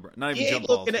Antonio Brown. Not even jump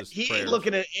balls. He ain't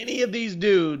looking at any of these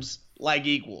dudes like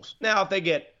equals. Now, if they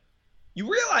get –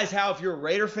 you realize how, if you're a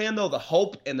Raider fan, though, the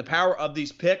hope and the power of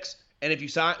these picks, and if you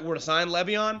were to sign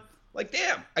Le'Veon, like,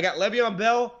 damn, I got Le'Veon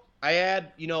Bell. I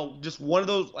add, just one of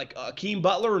those, like Akeem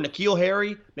Butler or N'Keal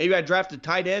Harry. Maybe I draft a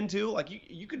tight end, too. Like,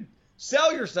 you could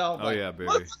sell yourself. Oh, like, yeah,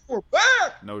 baby. We're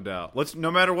back. No doubt. No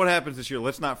matter what happens this year,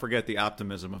 let's not forget the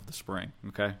optimism of the spring,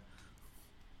 okay?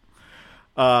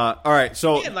 All right,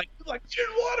 so man, like you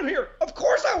didn't want him here. Of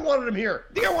course I wanted him here.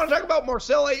 Think I want to talk about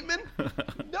Marcel Aitman?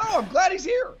 No, I'm glad he's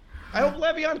here. I hope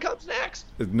Le'Veon comes next.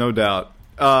 No doubt.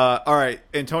 All right,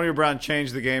 Antonio Brown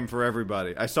changed the game for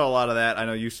everybody. I saw a lot of that. I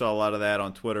know you saw a lot of that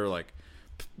on Twitter, like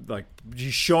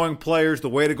he's showing players the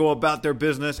way to go about their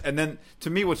business. And then, to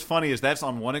me, what's funny is that's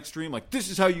on one extreme. Like, this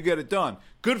is how you get it done.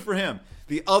 Good for him.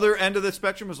 The other end of the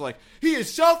spectrum is like, he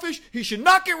is selfish. He should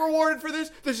not get rewarded for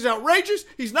this. This is outrageous.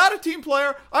 He's not a team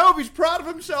player. I hope he's proud of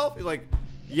himself. He's like,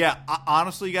 yeah,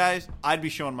 honestly, guys, I'd be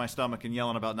showing my stomach and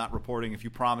yelling about not reporting if you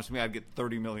promised me I'd get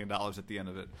 $30 million at the end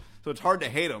of it. So it's hard to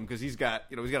hate him because he's got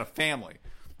a family.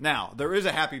 Now, there is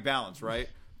a happy balance, right?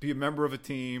 Be a member of a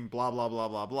team, blah, blah, blah,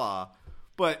 blah, blah.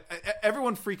 But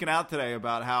everyone freaking out today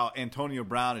about how Antonio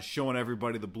Brown is showing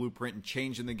everybody the blueprint and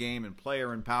changing the game and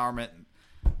player empowerment.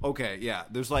 Okay, yeah,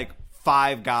 there's like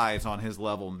 5 guys on his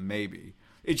level, maybe.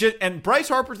 And Bryce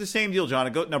Harper's the same deal,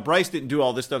 John. Now, Bryce didn't do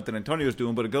all this stuff that Antonio's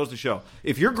doing, but it goes to show,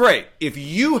 if you're great, if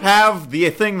you have the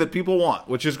thing that people want,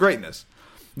 which is greatness,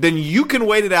 then you can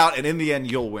wait it out, and in the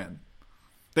end, you'll win.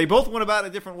 They both went about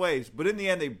it different ways, but in the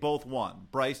end, they both won,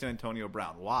 Bryce and Antonio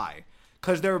Brown. Why?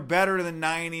 Because they're better than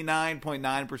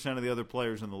 99.9% of the other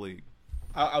players in the league.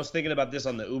 I was thinking about this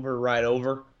on the Uber ride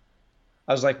over.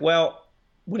 I was like, well,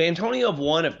 would Antonio have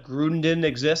won if Gruden didn't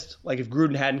exist? Like, if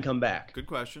Gruden hadn't come back? Good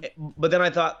question. But then I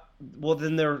thought, well,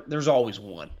 then there's always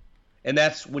one. And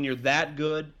that's when you're that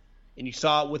good, and you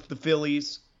saw it with the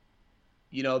Phillies.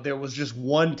 There was just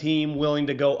one team willing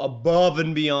to go above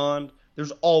and beyond.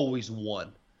 There's always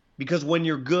one. Because when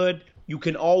you're good, you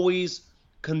can always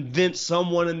convince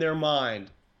someone in their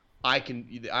mind, I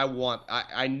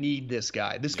need this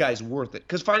guy. This guy's worth it.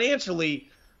 Because financially,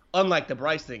 unlike the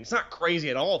Bryce thing, it's not crazy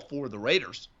at all for the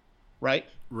Raiders, right?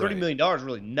 $30 million is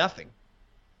really nothing.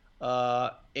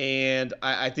 And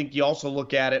I think you also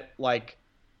look at it like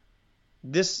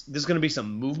this is going to be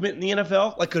some movement in the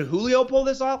NFL. Like, could Julio pull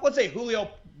this off? Let's say Julio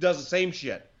does the same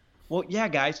shit. Well, yeah,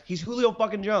 guys, he's Julio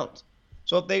fucking Jones.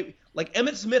 So if they – like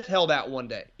Emmitt Smith held out one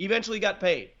day. Eventually got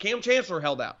paid. Cam Chancellor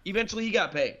held out. Eventually he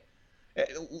got paid.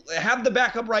 Have the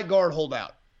backup right guard hold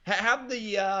out. Have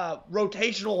the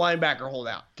rotational linebacker hold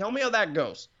out. Tell me how that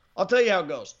goes. I'll tell you how it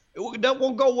goes. That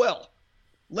won't go well.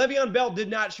 Le'Veon Bell did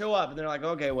not show up, and they're like,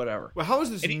 okay, whatever. Well, how is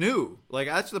this new? Like,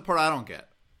 that's the part I don't get.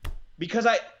 Because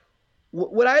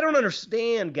what I don't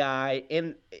understand, Guy,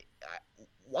 and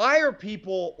why are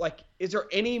people, like, is there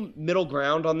any middle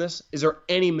ground on this? Is there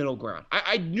any middle ground?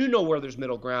 I do know where there's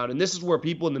middle ground, and this is where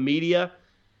people in the media,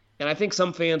 and I think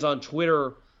some fans on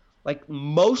Twitter, like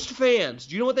most fans,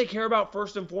 do you know what they care about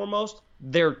first and foremost?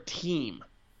 Their team.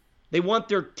 They want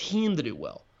their team to do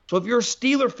well. So if you're a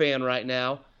Steeler fan right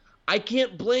now, I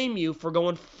can't blame you for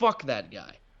going, fuck that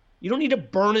guy. You don't need to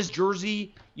burn his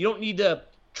jersey. You don't need to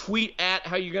tweet at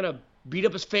how you're going to beat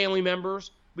up his family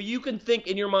members. But you can think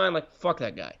in your mind, like, fuck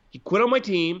that guy. He quit on my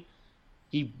team.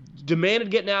 He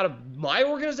demanded getting out of my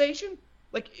organization.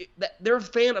 Like, they're a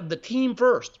fan of the team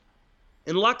first.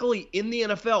 And luckily, in the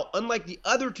NFL, unlike the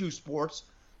other two sports,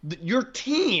 your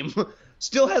team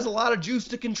still has a lot of juice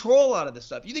to control out of this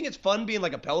stuff. You think it's fun being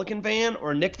like a Pelican fan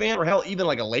or a Knicks fan or hell, even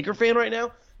like a Laker fan right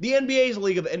now? The NBA is a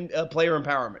league of player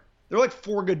empowerment. They're like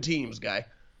 4 good teams, guy.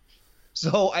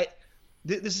 So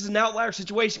this is an outlier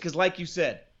situation because, like you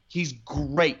said, he's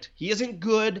great. He isn't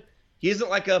good. He isn't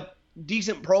like a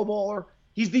decent Pro Bowler.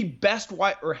 He's the best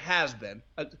or has been.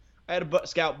 I had a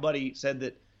scout buddy said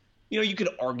that, you could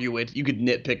argue it. You could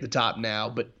nitpick the top now,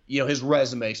 but, his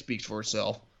resume speaks for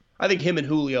itself. I think him and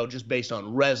Julio, just based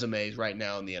on resumes right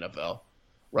now in the NFL,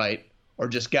 right, are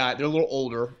just they're a little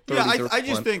older. 30, I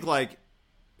just think, like,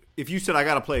 if you said I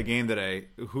got to play a game today,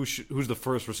 who's the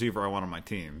first receiver I want on my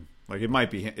team? Like, it might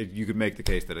be, you could make the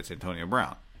case that it's Antonio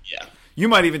Brown. Yeah. You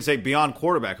might even say beyond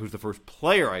quarterback, who's the first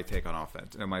player I take on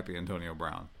offense, and it might be Antonio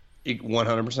Brown.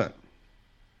 100%.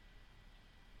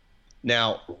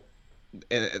 Now,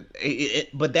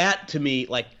 but that to me,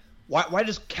 like, why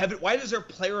does there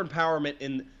player empowerment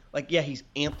in, like, yeah, he's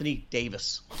Anthony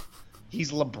Davis.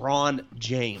 He's LeBron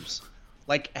James.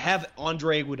 Like, have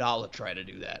Andre Iguodala try to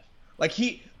do that. Like,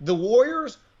 the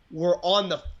Warriors were on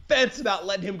the fence about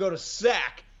letting him go to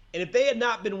SAC, and if they had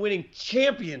not been winning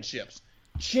championships,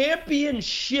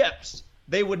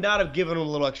 they would not have given him a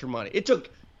little extra money. It took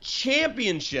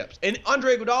championships, and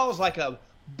Andre Iguodala is like a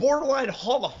borderline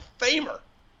Hall of Famer.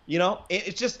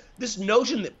 It's just this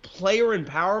notion that player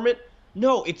empowerment.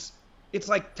 No, it's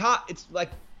like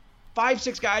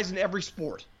 5-6 guys in every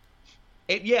sport.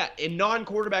 And yeah, in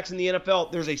non-quarterbacks in the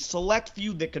NFL, there's a select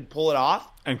few that could pull it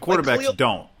off. And quarterbacks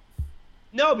don't.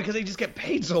 No, because they just get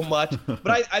paid so much.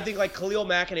 But I think like Khalil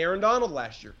Mack and Aaron Donald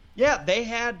last year. Yeah, they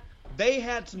had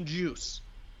some juice.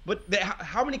 But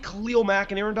how many Khalil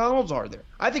Mack and Aaron Donalds are there?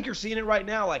 I think you're seeing it right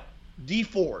now, like Dee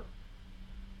Ford.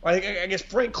 I guess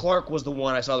Frank Clark was the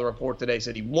one I saw the report today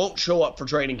said he won't show up for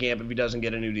training camp if he doesn't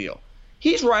get a new deal.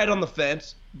 He's right on the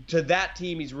fence. To that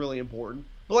team, he's really important.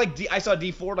 But like I saw Dee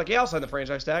Ford, like, yeah, I'll sign the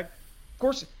franchise tag. Of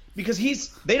course, because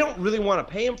they don't really want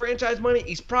to pay him franchise money.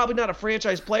 He's probably not a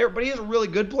franchise player, but he is a really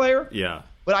good player. Yeah.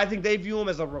 But I think they view him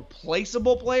as a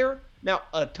replaceable player. Now,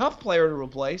 a tough player to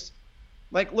replace.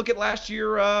 Like, look at last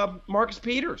year, Marcus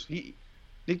Peters.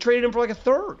 They traded him for like a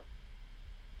third.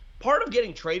 Part of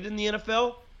getting traded in the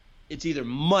NFL, it's either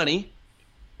money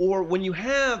or when you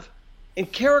have – and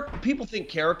people think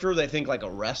character, they think like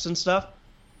arrests and stuff.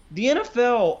 The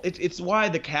NFL, it's why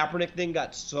the Kaepernick thing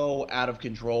got so out of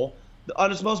control. On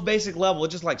its most basic level, it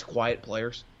just likes quiet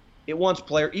players. It wants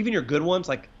even your good ones,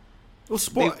 like –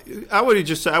 Well, I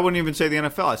wouldn't even say the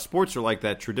NFL. Sports are like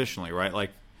that traditionally, right?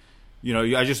 Like,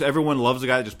 everyone loves a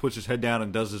guy that just puts his head down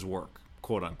and does his work,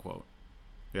 quote unquote.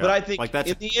 Yeah. But I think like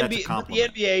that's the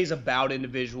NBA is about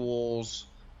individuals.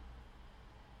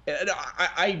 And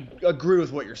I agree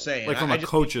with what you're saying. Like from a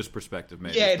coach's perspective,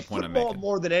 maybe. Yeah, is the point I'm football making.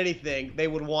 more than anything, they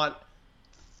would want.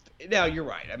 Now you're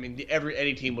right. I mean,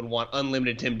 any team would want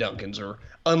unlimited Tim Duncans or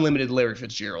unlimited Larry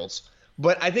Fitzgeralds.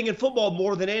 But I think in football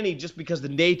more than any, just because the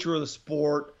nature of the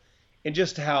sport and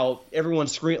just how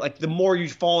everyone's like the more you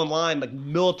fall in line, like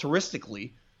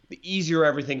militaristically, the easier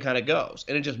everything kind of goes,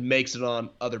 and it just makes it on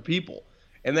other people.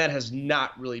 And that has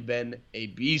not really been a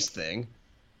B's thing.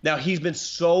 Now he's been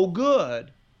so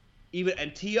good.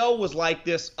 And T.O. was like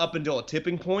this up until a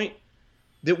tipping point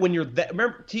that when you're that –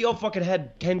 remember, T.O. fucking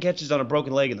had 10 catches on a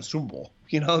broken leg in the Super Bowl.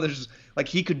 There's like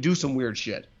he could do some weird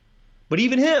shit. But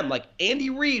even him, like Andy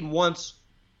Reid once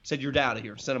said, you're out of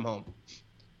here, send him home.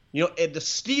 And the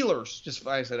Steelers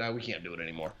I said, we can't do it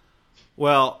anymore.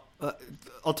 Well,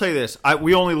 I'll tell you this.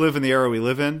 We only live in the era we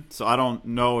live in, so I don't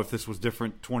know if this was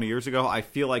different 20 years ago. I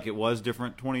feel like it was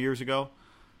different 20 years ago.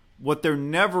 What there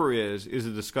never is a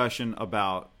discussion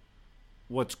about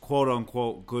what's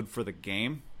quote-unquote good for the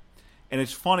game. And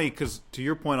it's funny because to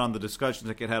your point on the discussions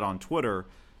that get had on Twitter,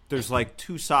 there's like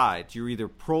two sides. You're either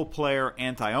pro-player,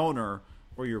 anti-owner,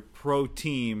 or you're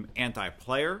pro-team,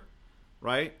 anti-player,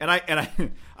 right? And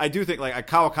I do think, like,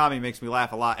 Kawakami makes me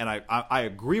laugh a lot, and I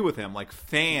agree with him. Like,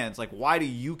 fans, like, why do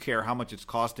you care how much it's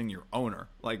costing your owner?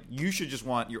 Like, you should just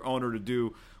want your owner to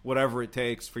do whatever it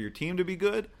takes for your team to be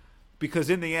good. Because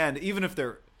in the end, even if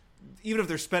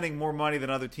they're spending more money than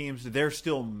other teams, they're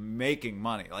still making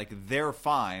money. Like, they're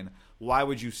fine. Why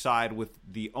would you side with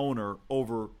the owner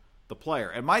over the player?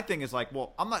 And my thing is like,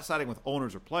 well, I'm not siding with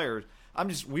owners or players.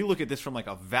 We look at this from like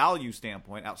a value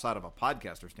standpoint outside of a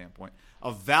podcaster standpoint,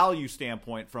 a value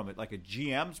standpoint from it, like a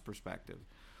GM's perspective.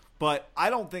 But I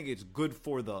don't think it's good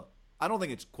I don't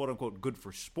think it's quote unquote good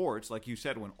for sports. Like you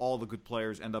said, when all the good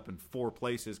players end up in 4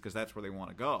 places because that's where they want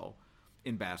to go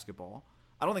in basketball.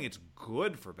 I don't think it's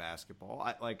good for basketball.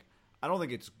 I don't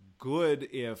think it's good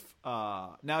if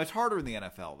now it's harder in the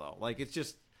NFL though. Like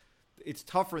it's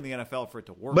tougher in the NFL for it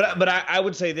to work. But I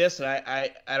would say this, and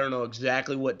I don't know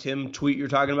exactly what Tim tweet you're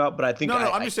talking about, but I think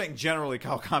I'm just saying generally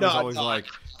Kyle Connor's always like,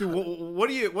 dude, what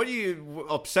are you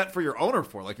upset for your owner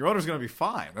for? Like your owner's going to be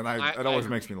fine, and it always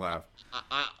makes me laugh.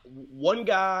 One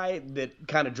guy that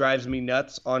kind of drives me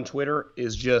nuts on Twitter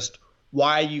is just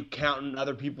why are you counting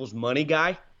other people's money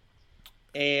guy,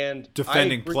 and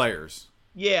defending players.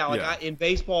 Yeah, in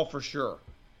baseball for sure,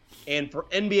 and for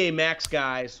NBA max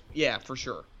guys, yeah, for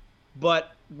sure.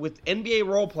 But with NBA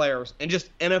role players and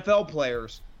just NFL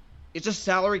players, it's a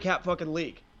salary cap fucking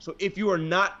league. So if you are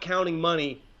not counting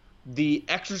money, the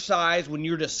exercise when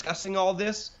you're discussing all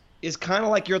this is kind of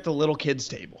like you're at the little kids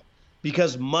table,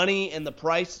 because money and the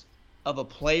price of a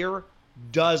player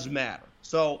does matter.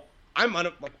 So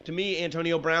to me,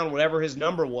 Antonio Brown, whatever his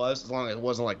number was, as long as it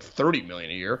wasn't like $30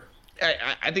 million a year,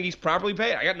 I think he's properly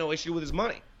paid. I got no issue with his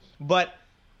money. But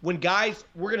when guys,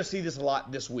 we're going to see this a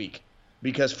lot this week,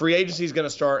 because free agency is going to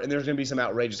start and there's going to be some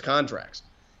outrageous contracts.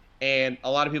 And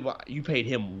a lot of people, you paid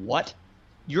him what?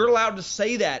 You're allowed to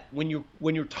say that when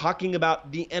you're talking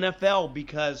about the NFL,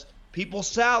 because people's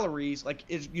salaries,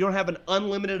 you don't have an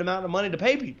unlimited amount of money to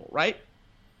pay people, right?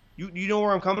 You know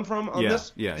where I'm coming from on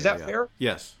this? Yeah. Is that fair?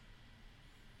 Yes.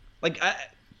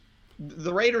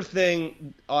 The Raider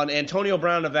thing on Antonio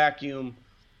Brown in a vacuum,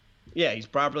 yeah, he's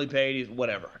properly paid. He's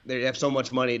whatever. They have so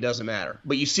much money, it doesn't matter.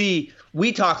 But you see,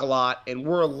 we talk a lot, and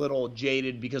we're a little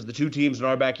jaded because the two teams in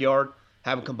our backyard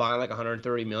haven't combined like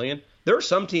 $130 million. There are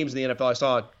some teams in the NFL. I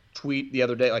saw a tweet the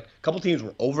other day. Like a couple teams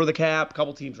were over the cap. A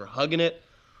couple teams were hugging it.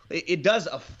 It does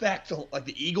affect like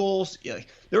the Eagles.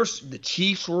 The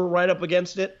Chiefs were right up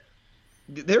against it.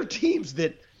 There are teams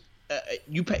that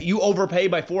you overpay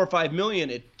by $4 or $5 million.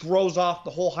 It throws off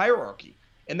the whole hierarchy,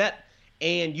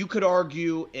 and you could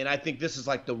argue, and I think this is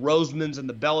like the Rosemans and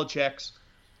the Belichicks,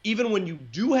 even when you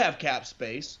do have cap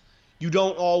space, you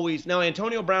don't always – now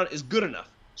Antonio Brown is good enough.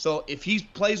 So if he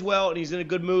plays well and he's in a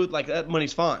good mood, like that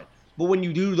money's fine. But when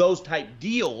you do those type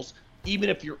deals, even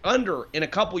if you're under, in a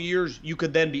couple years you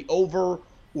could then be over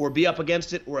or be up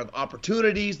against it or have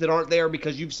opportunities that aren't there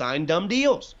because you've signed dumb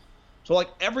deals. So like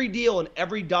every deal and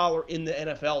every dollar in the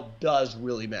NFL does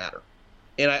really matter.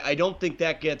 And I don't think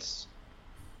that gets –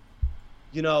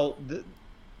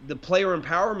 the player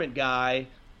empowerment guy,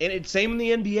 and it's same in the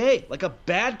NBA. Like a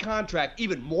bad contract,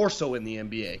 even more so in the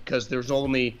NBA,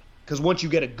 because once you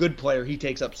get a good player, he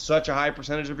takes up such a high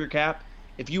percentage of your cap.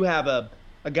 If you have a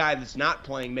guy that's not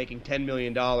playing making $10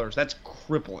 million, that's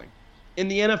crippling. In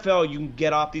the NFL, you can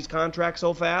get off these contracts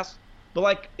so fast. But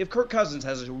like if Kirk Cousins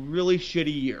has a really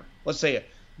shitty year, let's say it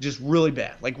just really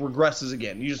bad, like regresses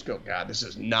again, you just go, God, this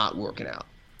is not working out.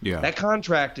 Yeah. That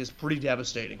contract is pretty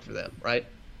devastating for them, right?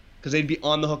 Because they'd be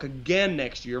on the hook again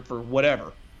next year for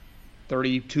whatever,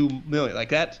 $32 million. Like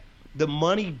that, the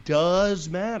money does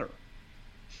matter.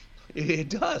 It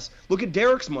does. Look at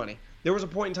Derek's money. There was a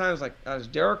point in time I was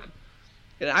like, Derek,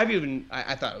 and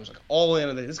I thought it was like all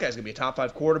in. This guy's gonna be a top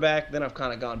 5 quarterback. Then I've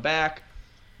kind of gone back,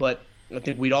 but I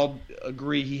think we'd all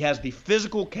agree he has the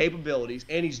physical capabilities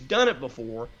and he's done it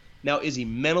before. Now, is he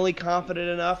mentally confident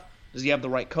enough? Does he have the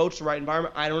right coach, the right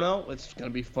environment? I don't know. It's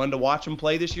going to be fun to watch him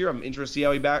play this year. I'm interested to see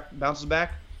how he bounces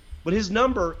back. But his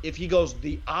number, if he goes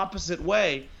the opposite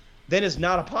way, then is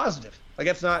not a positive. Like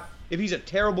that's not – if he's a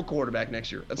terrible quarterback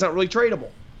next year, that's not really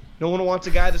tradable. No one wants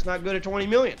a guy that's not good at $20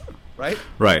 million, right?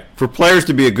 Right. For players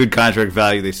to be a good contract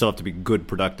value, they still have to be good,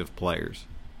 productive players.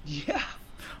 Yeah.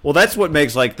 Well, that's what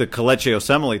makes like the Kelechi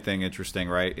Osemele thing interesting,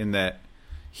 right? In that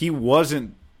he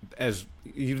wasn't as –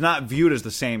 he's not viewed as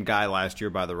the same guy last year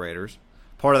by the Raiders.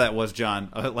 Part of that was, John,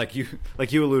 like you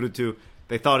alluded to,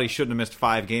 they thought he shouldn't have missed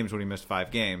 5 games when he missed 5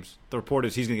 games. The report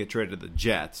is he's going to get traded to the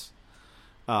Jets,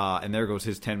 and there goes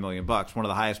his $10 million, one of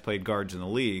the highest paid guards in the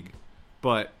league.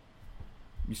 But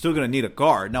you're still going to need a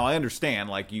guard. Now I understand,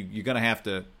 like you're going to have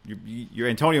to. Your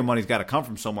Antonio money's got to come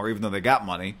from somewhere, even though they got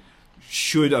money.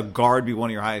 Should a guard be one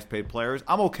of your highest paid players?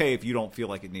 I'm okay if you don't feel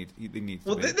like it needs.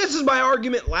 Well, this is my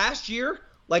argument last year.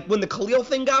 Like when the Khalil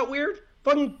thing got weird,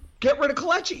 fucking get rid of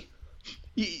Kelechi.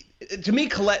 To me,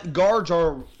 guards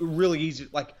are really easy.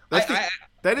 Like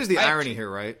that is the irony here,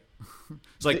 right?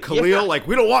 It's like Khalil, like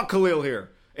we don't want Khalil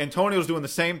here. Antonio's doing the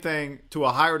same thing to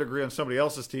a higher degree on somebody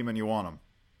else's team, and you want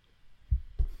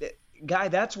him. Guy,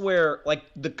 that's where like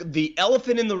the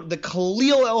elephant in the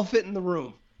Khalil elephant in the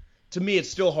room. To me, it's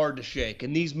still hard to shake,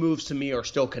 and these moves to me are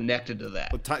still connected to that.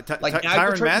 But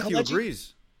Tyrann Mathieu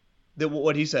agrees.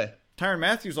 What'd he say? Tyrann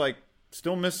Mathieu's like,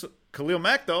 still miss Khalil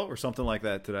Mack, though, or something like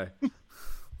that today.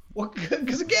 Well,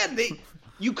 because again,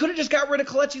 you could have just got rid of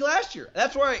Kelechi last year.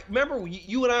 That's why, remember,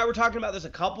 you and I were talking about this a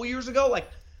couple years ago. Like,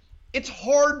 It's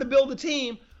hard to build a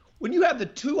team when you have the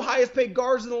two highest paid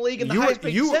guards in the league and the highest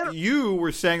paid center. You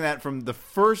were saying that from the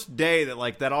first day that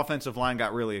like that offensive line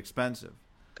got really expensive.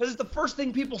 Because it's the first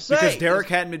thing people say. Because Derek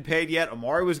hadn't been paid yet.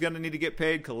 Amari was going to need to get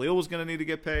paid. Khalil was going to need to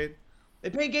get paid. They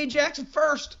paid Gabe Jackson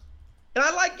first. And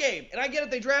I like Gabe. And I get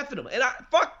it, they drafted him. And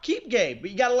keep Gabe.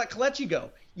 But you got to let Kelechi go.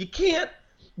 You can't.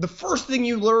 The first thing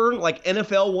you learn, like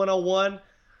NFL 101,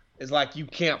 is like you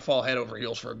can't fall head over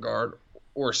heels for a guard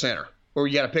or a center. Or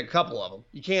you got to pick a couple of them.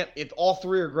 You can't. If all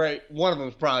three are great, one of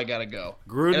them's probably got to go.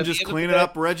 Gruden just cleaning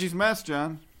up Reggie's mess,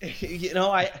 John. You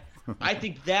know, I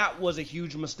think that was a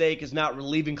huge mistake, is not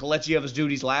relieving Kelechi of his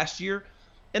duties last year.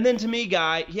 And then to me,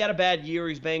 Guy, he had a bad year.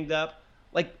 He's banged up.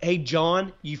 Like, hey,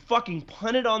 John, you fucking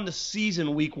punted on the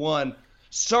season week 1.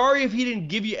 Sorry if he didn't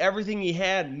give you everything he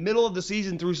had middle of the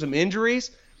season through some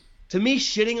injuries. To me,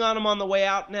 shitting on him on the way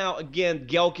out now, again,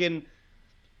 Gelkin,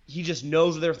 he just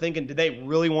knows what they're thinking. Did they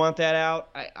really want that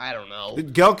out? I don't know.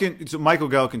 Michael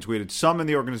Gelkin tweeted, some in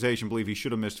the organization believe he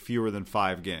should have missed fewer than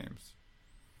 5 games.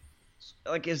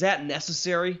 Like, is that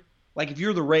necessary? Like, if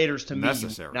you're the Raiders, to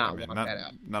necessary. me, you want that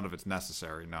out. None of it's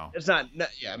necessary, no. It's not.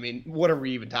 Yeah, I mean, what are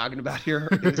we even talking about here?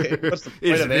 What's the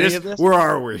point of any of this? Where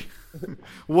are we?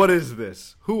 What is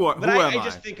this? Who am I? I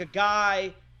just think a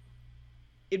guy.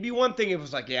 It'd be one thing if it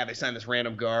was like, yeah, they signed this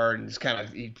random guard and just kind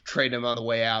of he traded him on the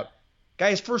way out. Guy,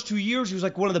 his first 2 years, he was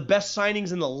like one of the best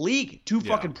signings in the league. 2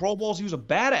 fucking Pro Bowls. He was a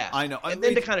badass. I know. And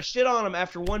then to kind of shit on him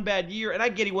after one bad year, and I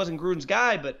get he wasn't Gruden's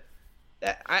guy, but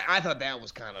I thought that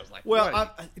was kind of like.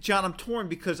 Well, John, I'm torn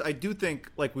because I do think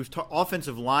like we've talked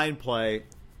offensive line play.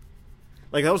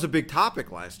 Like that was a big topic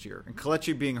last year, and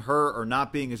Kelechi being hurt or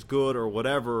not being as good or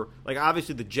whatever. Like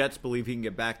obviously the Jets believe he can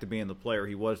get back to being the player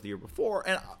he was the year before,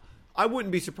 and I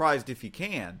wouldn't be surprised if he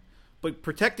can. But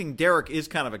protecting Derek is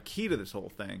kind of a key to this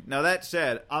whole thing. Now that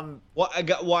said,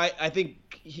 I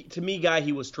think to me, Guy,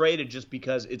 he was traded just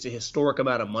because it's a historic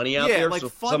amount of money out there. Like so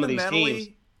some of these teams.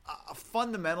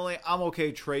 Fundamentally, I'm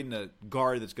okay trading a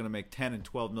guard that's going to make $10 and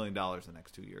 $12 million the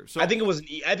next 2 years. So I think it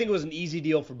was an easy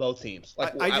deal for both teams.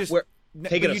 Like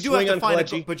taking a swing on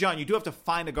Kelechi. But John, you do have to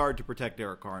find a guard to protect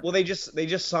Derek Carr. Well, they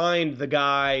just signed the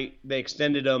guy. They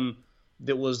extended him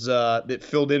that was that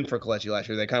filled in for Kelechi last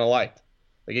year. They kind of liked.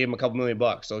 They gave him a couple $1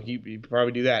 million, so he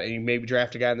probably do that. And you maybe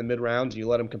draft a guy in the mid rounds and you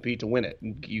let him compete to win it.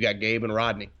 And you got Gabe and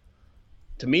Rodney.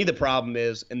 To me, the problem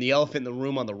is, and the elephant in the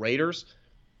room on the Raiders,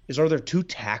 is are their 2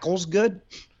 tackles good?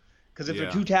 Because if their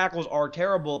 2 tackles are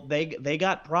terrible, they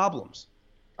got problems.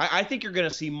 I think you're going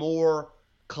to see more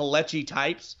Kelechi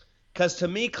types. Because to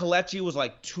me, Kelechi was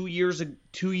like 2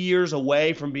 years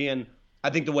away from being,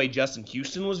 I think, the way Justin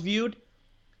Houston was viewed.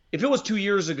 If it was 2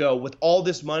 years ago with all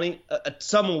this money,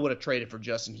 someone would have traded for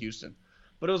Justin Houston.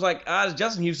 But it was like,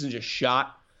 Justin Houston just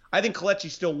shot. I think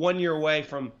Kelechi's still 1 year away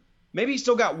from, maybe he's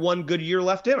still got one good year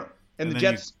left in him. And the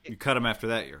Jets. You cut him after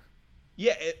that year.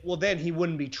 Yeah, well, then he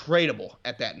wouldn't be tradable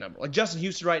at that number. Like Justin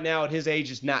Houston right now at his age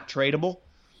is not tradable.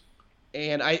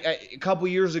 And a couple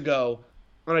years ago,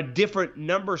 on a different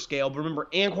number scale, but remember,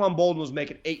 Anquan Bolden was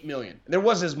making $8 million. There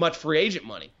wasn't as much free agent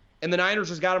money. And the Niners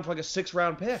just got him for like a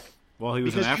 6th-round pick. Well, he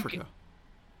was in Africa.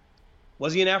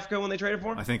 Was he in Africa when they traded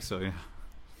for him? I think so, yeah.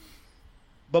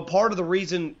 But part of the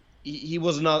reason he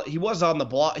was not on the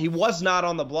block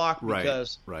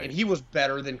because right. And he was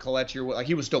better than Kelechi. Like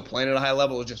he was still playing at a high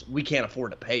level. It was just we can't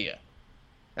afford to pay you.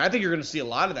 And I think you're going to see a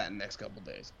lot of that in the next couple of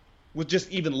days with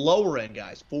just even lower end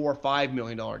guys, $4 or $5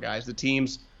 million guys. The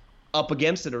teams up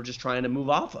against it are just trying to move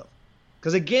off of.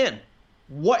 Because again,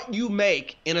 what you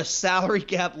make in a salary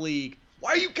cap league,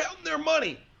 why are you counting their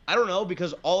money? I don't know,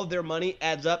 because all of their money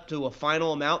adds up to a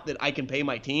final amount that I can pay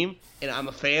my team, and I'm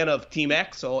a fan of Team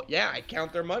X, so yeah, I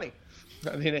count their money.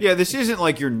 I mean, yeah, this isn't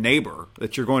like your neighbor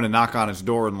that you're going to knock on his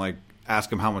door and like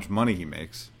ask him how much money he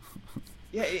makes.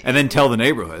 Yeah, and then tell the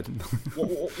neighborhood.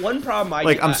 One problem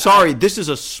I'm sorry, this is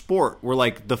a sport where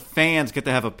like the fans get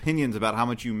to have opinions about how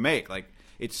much you make. Like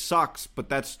it sucks, but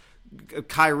that's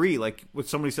Kyrie. Like what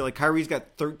somebody said, like Kyrie's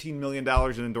got $13 million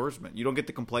in endorsement. You don't get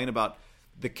to complain about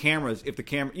the cameras. If the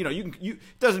camera, you it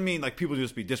doesn't mean like people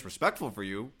just be disrespectful for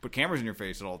you, put cameras in your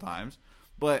face at all times.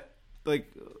 But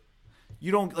like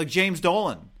you don't, like James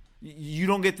Dolan. You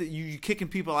don't get you kicking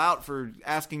people out for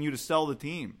asking you to sell the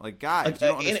team. Like, guys, you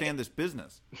don't understand this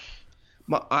business.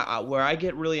 Where I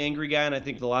get really angry, Guy, and I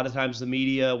think a lot of times the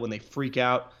media, when they freak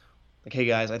out, like, hey,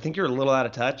 guys, I think you're a little out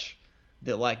of touch.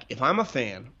 That, like, if I'm a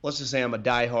fan, let's just say I'm a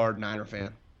diehard Niner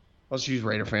fan. Let's use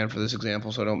Raider fan for this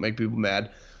example so I don't make people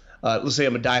mad. Let's say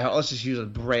I'm a diehard. Let's just use a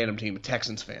random team, a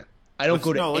Texans fan. I don't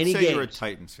go to any games. Let's say you're a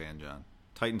Titans fan, John.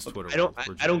 Titans Twitter.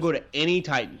 I don't go to any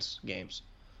Titans games.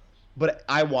 But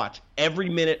I watch every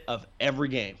minute of every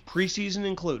game, preseason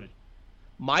included.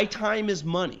 my time is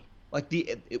money. Like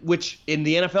which in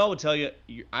the NFL would tell you,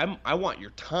 I want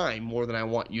your time more than I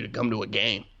want you to come to a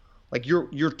game. Like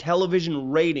your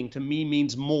television rating to me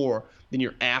means more than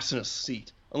your ass in a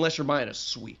seat, unless you're buying a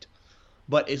suite.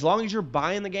 But as long as you're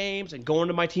buying the games and going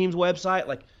to my team's website,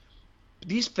 like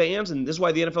these fans, and this is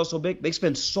why the NFL is so big, they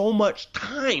spend so much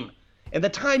time. And the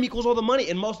time equals all the money.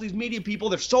 And most of these media people,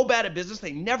 they're so bad at business,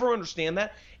 they never understand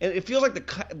that. And it feels like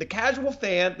the casual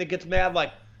fan that gets mad,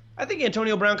 like, I think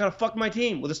Antonio Brown kind of fucked my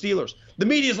team with the Steelers. The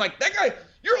media's like, that guy,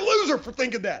 you're a loser for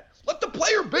thinking that. Let the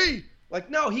player be. Like,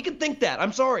 no, he can think that.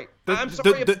 I'm sorry. I'm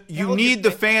sorry. You need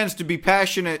the fans to be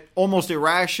passionate almost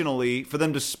irrationally for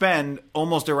them to spend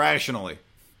almost irrationally,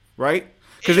 right?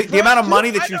 Because the amount of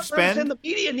money that you spend. The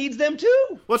media needs them too.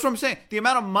 Well, that's what I'm saying. The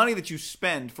amount of money that you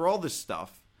spend for all this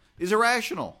stuff is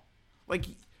irrational. Like,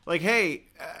 hey,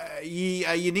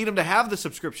 you need them to have the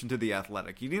subscription to The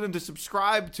Athletic. You need them to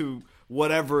subscribe to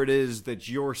whatever it is that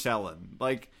you're selling.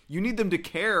 Like, you need them to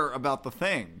care about the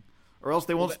thing, or else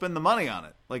they won't spend the money on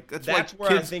it. Like that's why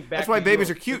kids, that's why babies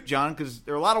are cute, John, because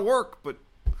they're a lot of work, but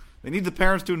they need the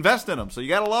parents to invest in them. So you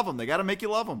got to love them. They got to make you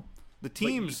love them. The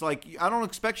teams, I don't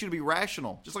expect you to be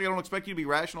rational. Just like I don't expect you to be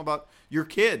rational about your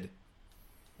kid.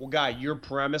 Well, Guy, your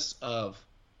premise of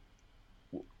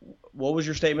what was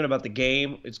your statement about the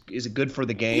game? Is it good for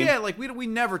the game? Yeah, like we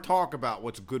never talk about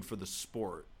what's good for the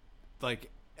sport,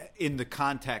 like in the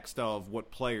context of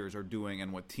what players are doing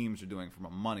and what teams are doing from a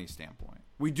money standpoint.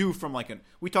 We do from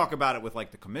we talk about it with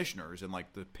like the commissioners and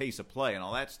like the pace of play and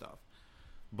all that stuff.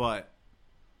 But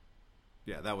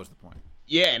yeah, that was the point.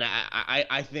 Yeah, and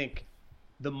I think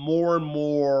the more and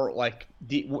more like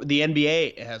the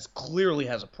NBA clearly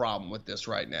has a problem with this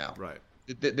right now. Right.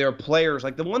 There are players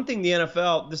like the one thing the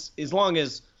NFL as long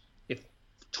as if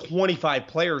 25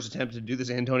 players attempted to do this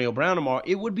to Antonio Brown tomorrow,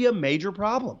 it would be a major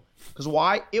problem. Because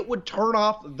why? It would turn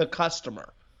off the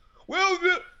customer. Well,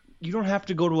 you don't have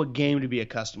to go to a game to be a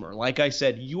customer. Like I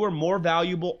said, you are more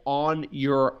valuable on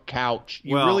your couch.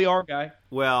 You really are, Guy.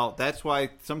 Well, that's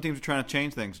why some teams are trying to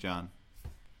change things, John.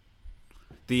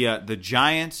 The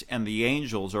Giants and the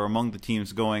Angels are among the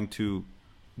teams going to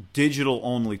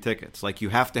digital-only tickets. Like, you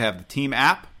have to have the team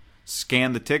app,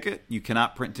 scan the ticket. You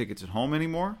cannot print tickets at home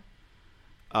anymore.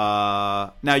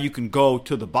 Now, you can go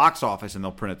to the box office and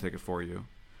they'll print a ticket for you.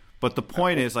 But the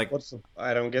point is, like,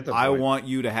 I don't get the point. I want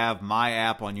you to have my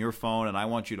app on your phone, and I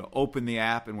want you to open the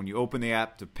app. And when you open the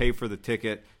app to pay for the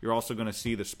ticket, you're also going to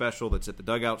see the special that's at the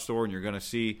Dugout store, and you're going to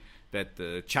see that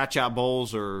the Cha-Cha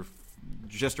Bowls are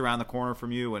just around the corner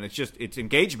from you. And it's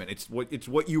engagement. It's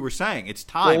what you were saying. It's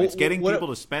time. Well, it's getting people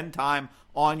to spend time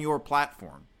on your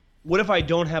platform. What if I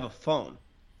don't have a phone?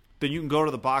 Then you can go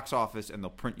to the box office, and they'll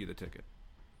print you the ticket.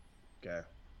 Okay.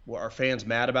 Well, are fans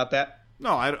mad about that?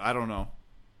 No, I don't know.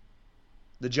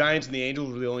 The Giants and the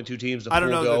Angels were the only two teams that I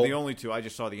don't know they're the only two. I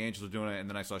just saw the Angels doing it, and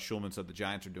then I saw Schulman said the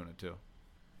Giants are doing it too.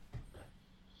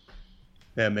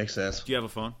 Yeah, it makes sense. Do you have a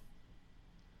phone?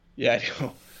 Yeah, I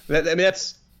do.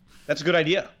 That's a good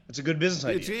idea. It's a good business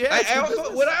idea.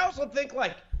 I also think,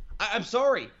 like, I'm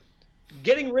sorry,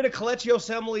 getting rid of Kelechi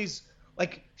Osemele's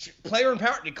player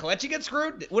empowerment. Did Kelechi get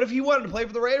screwed? What if he wanted to play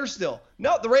for the Raiders still?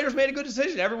 No, the Raiders made a good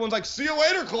decision. Everyone's like, see you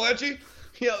later, Kelechi.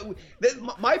 You know,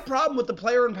 my problem with the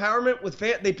player empowerment with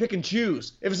they pick and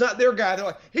choose. If it's not their guy, they're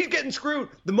like, he's getting screwed.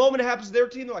 The moment it happens to their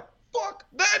team, they're like, fuck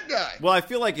that guy. Well, I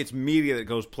feel like it's media that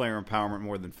goes player empowerment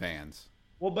more than fans.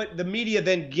 Well, but the media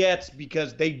then gets,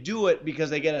 because they do it because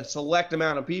they get a select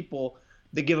amount of people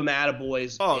that give them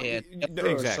attaboys. Oh,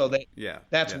 exactly. So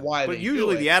that's why. But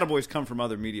usually the attaboys come from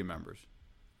other media members.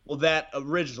 Well, that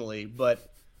originally, but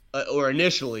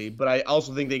initially, but I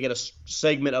also think they get a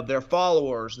segment of their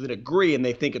followers that agree and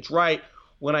they think it's right.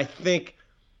 When I think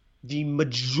the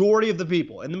majority of the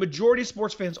people, and the majority of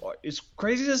sports fans, as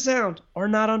crazy as it sounds, are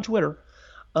not on Twitter,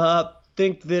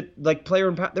 think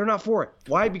that they're not for it.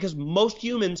 Why? Because most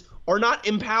humans are not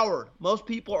empowered. Most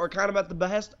people are kind of at the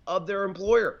behest of their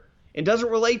employer. It doesn't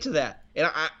relate to that. And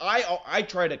I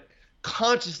try to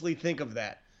consciously think of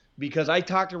that. Because I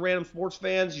talk to random sports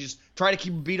fans, you just try to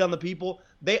keep a beat on the people.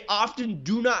 They often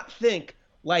do not think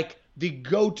like the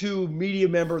go-to media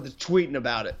member that's tweeting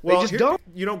about it. They just don't.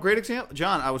 You know, great example.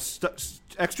 John, I was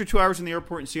extra 2 hours in the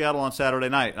airport in Seattle on Saturday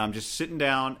night, and I'm just sitting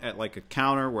down at like a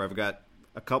counter where I've got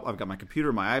my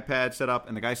computer, my iPad set up,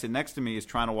 and the guy sitting next to me is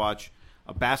trying to watch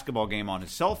a basketball game on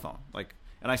his cell phone.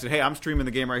 And I said, hey, I'm streaming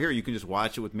the game right here. You can just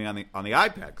watch it with me on the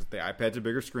iPad, because the iPad's a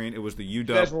bigger screen. It was the UW. You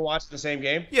guys were watching the same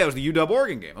game? Yeah, it was the UW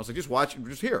Oregon game. I was like, just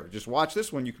watch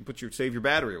this one. You can save your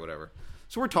battery or whatever.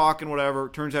 So we're talking, whatever.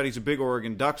 Turns out he's a big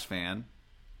Oregon Ducks fan.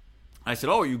 I said,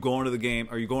 oh, are you going to the game?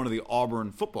 Are you going to the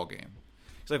Auburn football game?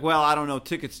 He's like, well, I don't know,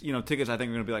 tickets I think are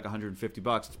going to be like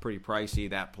 $150. It's pretty pricey,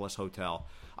 that plus hotel.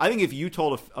 I think if you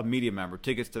told a media member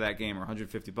tickets to that game are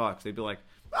 $150, they'd be like,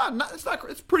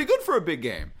 it's pretty good for a big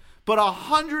game. But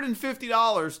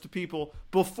 $150 to people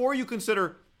before you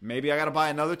consider, maybe I got to buy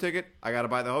another ticket, I got to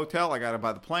buy the hotel, I got to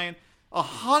buy the plane.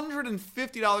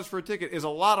 $150 for a ticket is a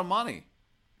lot of money.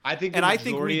 I think the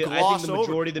majority of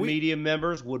the media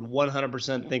members would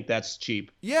 100% think that's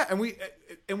cheap. Yeah,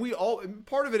 and we all,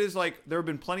 part of it is like there have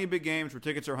been plenty of big games where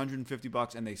tickets are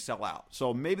 $150 and they sell out.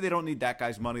 So maybe they don't need that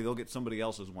guy's money; they'll get somebody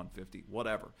else's $150,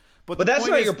 whatever. But that's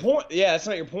not your point. Yeah, that's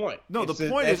not your point. No, the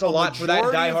point is a lot for that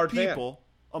diehard people.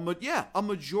 A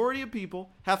majority of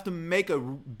people have to make a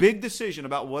big decision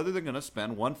about whether they're going to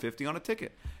spend $150 on a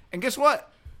ticket. And guess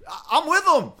what? I'm with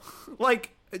them. Like,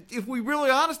 if we're really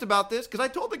honest about this, because I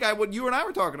told the guy what you and I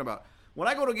were talking about. When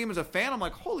I go to a game as a fan, I'm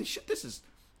like, holy shit,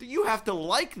 you have to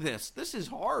like this. This is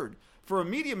hard. For a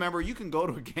media member, you can go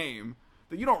to a game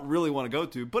that you don't really want to go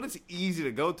to, but it's easy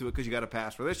to go to it because you got to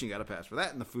pass for this, and you got to pass for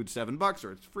that, and the food's $7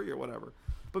 or it's free or whatever.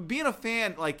 But being a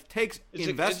fan, like, takes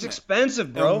investment. It's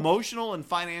expensive, bro. Emotional and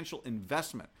financial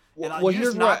investment. And you're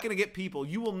just not going to get people.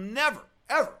 You will never,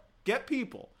 ever get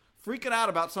people freaking out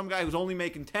about some guy who's only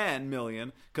making $10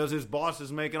 million because his boss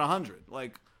is making $100.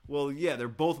 Like, well, yeah, they're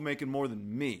both making more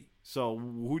than me. So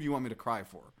who do you want me to cry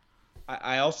for?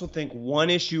 I also think one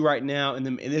issue right now, and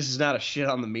this is not a shit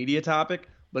on the media topic,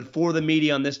 but for the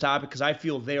media on this topic, because I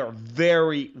feel they are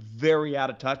very, very out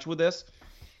of touch with this,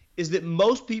 is that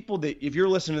most people that, if you're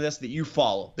listening to this, that you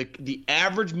follow, the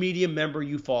average media member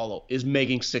you follow is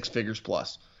making six figures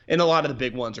plus. And a lot of the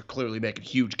big ones are clearly making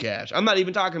huge cash. I'm not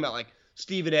even talking about like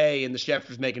Stephen A. and the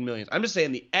Schefters making millions. I'm just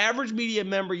saying the average media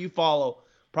member you follow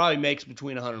probably makes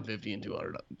between $150,000 and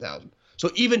 $200,000.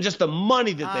 So even just the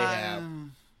money that they have.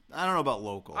 I don't know about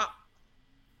local.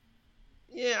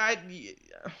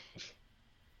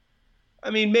 I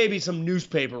mean, maybe some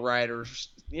newspaper writers.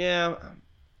 Yeah.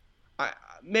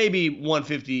 Maybe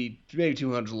 150, maybe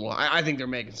 200 a little. I think they're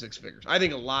making six figures. I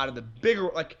think a lot of the bigger,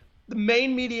 like the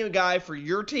main media guy for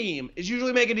your team is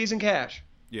usually making decent cash.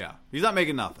 Yeah. He's not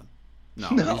making nothing. No.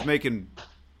 He's making,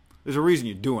 there's a reason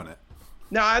you're doing it.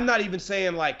 Now, I'm not even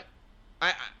saying like,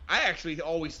 I actually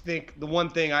always think the one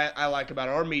thing I like about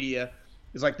our media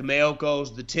is like the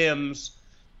Mayokos, the Tims.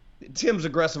 Tim's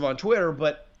aggressive on Twitter,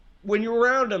 but when you're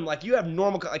around him, like you have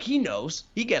normal, like he knows,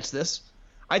 he gets this.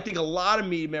 I think a lot of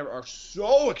media members are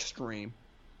so extreme,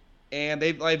 and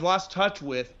they've lost touch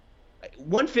with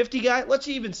 150 guy. Let's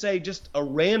even say just a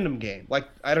random game. Like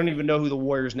I don't even know who the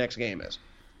Warriors' next game is.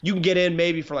 You can get in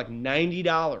maybe for like $90,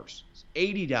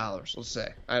 $80. Let's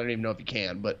say. I don't even know if you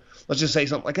can, but let's just say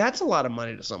something like that's a lot of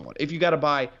money to someone. If you got to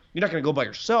buy, you're not going to go by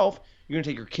yourself. You're going to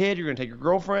take your kid. You're going to take your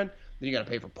girlfriend. Then you got to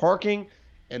pay for parking.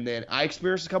 And then I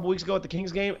experienced a couple weeks ago at the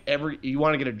Kings game. You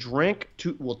want to get a drink,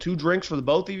 two drinks for the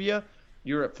both of you.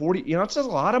 You're at 40. You know, it's a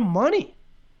lot of money.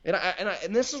 And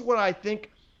this is what I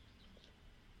think.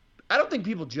 I don't think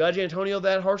people judge Antonio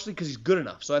that harshly because he's good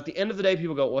enough. So at the end of the day,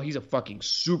 people go, well, he's a fucking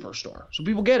superstar. So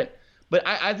people get it. But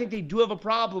I think they do have a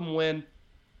problem when,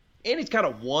 and he's kind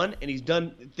of won, and he's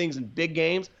done things in big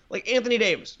games. Like Anthony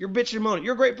Davis, you're bitching and moaning.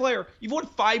 You're a great player. You've won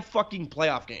 5 fucking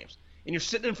playoff games. And you're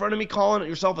sitting in front of me calling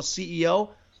yourself a CEO.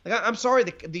 Like, I'm sorry,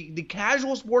 the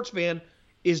casual sports fan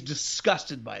is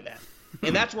disgusted by that.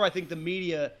 And that's where I think the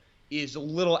media is a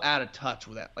little out of touch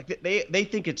with that. Like, they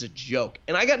think it's a joke.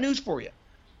 And I got news for you.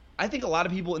 I think a lot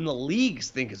of people in the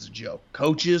leagues think it's a joke.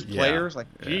 Coaches, players,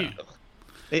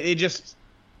 they just –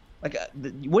 like,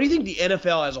 what do you think the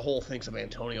NFL as a whole thinks of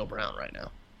Antonio Brown right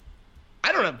now?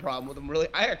 I don't have a problem with him, really.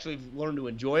 I actually learned to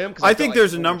enjoy him. I think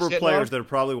there's a number of players that are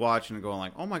probably watching and going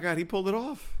like, oh, my God, he pulled it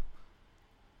off.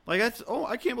 Like,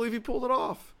 I can't believe he pulled it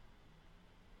off.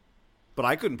 But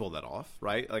I couldn't pull that off,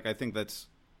 right? Like, I think that's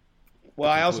 – Well,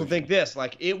 I also think this.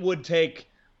 Like, it would take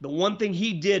 – the one thing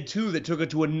he did, too, that took it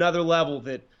to another level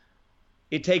that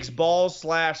it takes balls /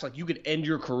 like, you could end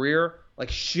your career, like,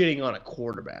 shitting on a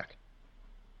quarterback.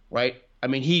 Right? I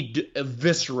mean, he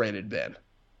eviscerated Ben.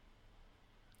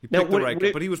 He picked the right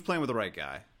guy, but he was playing with the right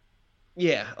guy.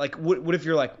 Yeah, like what if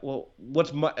you're like, well,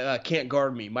 can't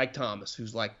guard me, Mike Thomas,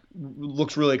 who's like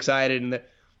looks really excited, and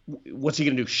what's he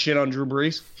gonna do? Shit on Drew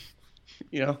Brees?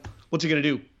 You know, what's he gonna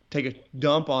do? Take a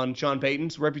dump on Sean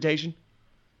Payton's reputation?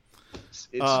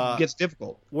 It gets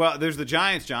difficult. Well, there's the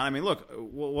Giants, John. I mean, look,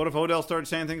 what if Odell started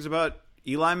saying things about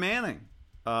Eli Manning?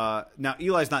 Now,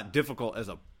 Eli's not difficult as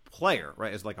a player,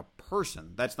 right? As like a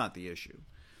person, that's not the issue.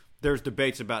 There's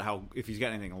debates about if he's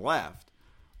got anything left.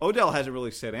 Odell hasn't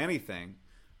really said anything.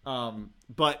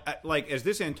 But like as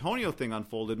this Antonio thing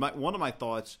unfolded, one of my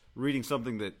thoughts reading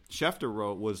something that Schefter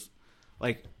wrote was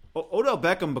like Odell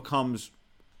Beckham becomes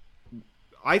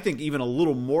I think, even a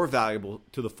little more valuable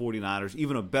to the 49ers,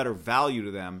 even a better value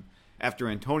to them after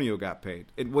Antonio got paid.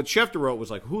 And what Schefter wrote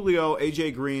was like Julio,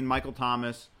 A.J. Green, Michael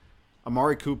Thomas,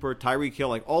 Amari Cooper, Tyreek Hill,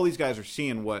 like all these guys are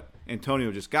seeing what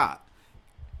Antonio just got.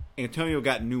 Antonio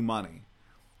got new money.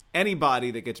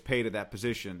 Anybody that gets paid at that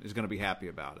position is going to be happy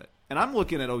about it. And I'm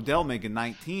looking at Odell making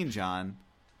 19, John,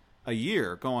 a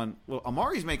year, going, well,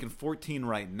 Amari's making 14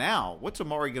 right now. What's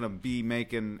Amari going to be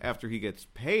making after he gets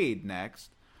paid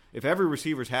next? If every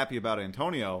receiver's happy about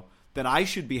Antonio, then I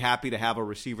should be happy to have a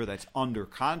receiver that's under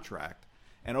contract.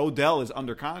 And Odell is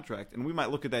under contract. And we might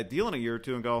look at that deal in a year or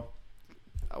two and go,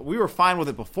 we were fine with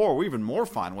it before. We're even more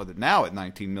fine with it now at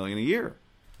 $19 million a year.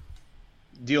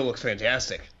 Deal looks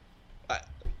fantastic.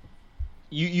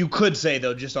 You could say,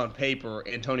 though, just on paper,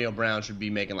 Antonio Brown should be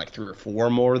making like 3 or 4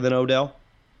 more than Odell.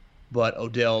 But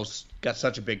Odell's got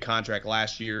such a big contract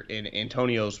last year, and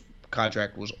Antonio's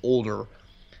contract was older.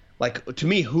 Like, to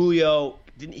me, Julio,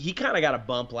 he kind of got a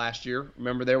bump last year.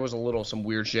 Remember, there was some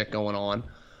weird shit going on.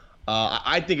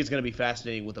 I think it's going to be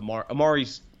fascinating with Amari.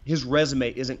 Amari's, his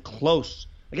resume isn't close.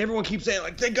 Like, everyone keeps saying,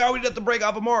 like, thank God we didn't have to break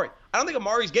off Amari. I don't think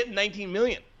Amari's getting $19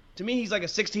 million. To me, he's like a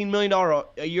 $16 million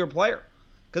a year player.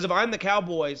 Because if I'm the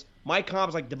Cowboys, my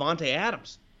comp's like Devontae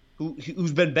Adams,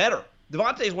 who's been better.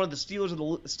 Devontae is one of the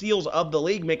steals of the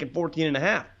league, making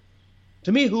 14.5.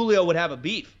 To me, Julio would have a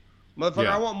beef. Motherfucker,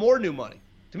 Yeah. I want more new money.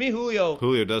 To me, Julio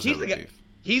does he's have the a guy, beef.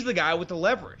 He's the guy with the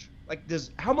leverage. Like,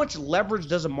 how much leverage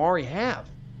does Amari have?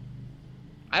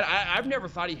 I've never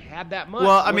thought he had that much.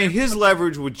 Well, I mean, his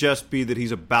leverage would just be that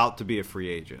he's about to be a free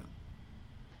agent.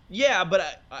 Yeah,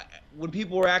 but when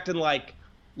people were acting like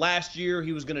last year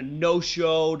he was going to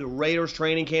no-show to Raiders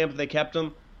training camp if they kept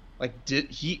him, like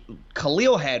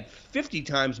Khalil had 50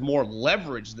 times more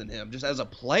leverage than him just as a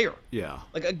player. Yeah.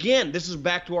 Like, again, this is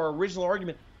back to our original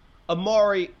argument.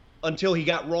 Amari, until he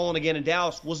got rolling again in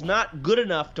Dallas, was not good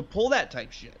enough to pull that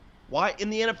type shit. Why? In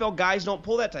the NFL, guys don't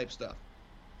pull that type stuff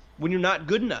when you're not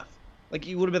good enough. Like,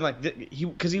 he would have been like,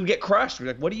 because he would get crushed. You're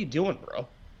like, what are you doing, bro?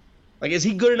 Like, is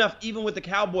he good enough even with the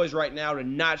Cowboys right now to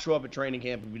not show up at training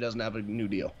camp if he doesn't have a new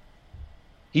deal?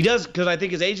 He does, because I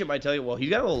think his agent might tell you, well, he's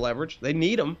got a little leverage. They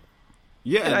need him.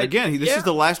 Yeah, and again, this is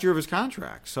the last year of his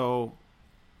contract. So,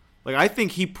 like, I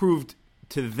think he proved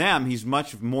to them he's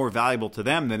much more valuable to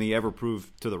them than he ever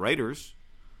proved to the Raiders.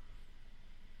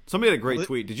 Somebody had a great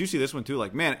tweet. Did you see this one too?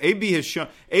 Like, man, AB has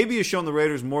shown the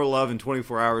Raiders more love in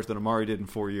 24 hours than Amari did in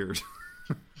 4 years.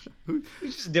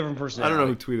 He's just a different personality. I don't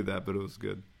know who tweeted that, but it was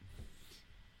good.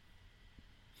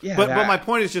 Yeah, but my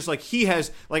point is just like he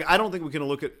has like I don't think we can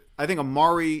look at. I think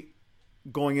Amari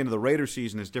going into the Raiders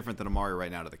season is different than Amari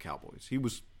right now to the Cowboys. He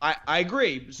was. I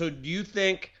agree. So do you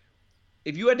think,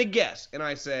 if you had to guess, and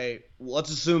I say, well,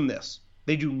 let's assume this,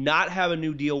 they do not have a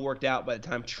new deal worked out by the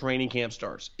time training camp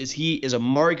starts. Is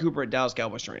Amari Cooper at Dallas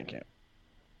Cowboys training camp?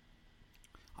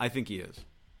 I think he is.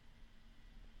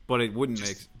 But it wouldn't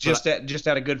make just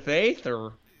out of good faith,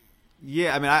 or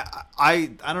yeah. I mean,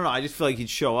 I don't know. I just feel like he'd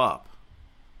show up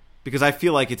because I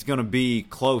feel like it's going to be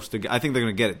close to. I think they're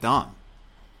going to get it done.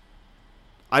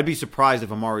 I'd be surprised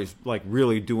if Amari's like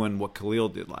really doing what Khalil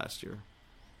did last year.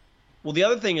 Well, the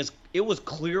other thing is, it was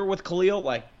clear with Khalil,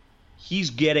 like, he's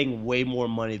getting way more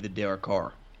money than Derek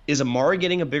Carr. Is Amari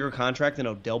getting a bigger contract than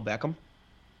Odell Beckham?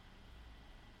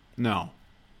 No.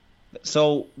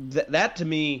 So that to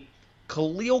me,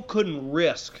 Khalil couldn't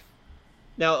risk.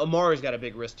 Now, Amari's got a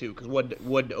big risk too, because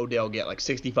what Odell get, like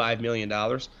 $65 million?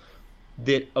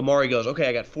 That Amari goes, okay,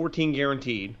 I got 14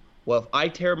 guaranteed. Well, if I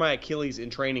tear my Achilles in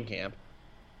training camp,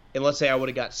 and let's say I would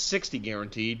have got 60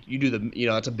 guaranteed,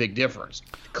 that's a big difference.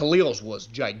 Khalil's was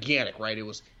gigantic, right?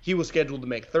 He was scheduled to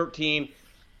make 13,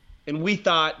 and we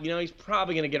thought, he's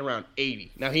probably going to get around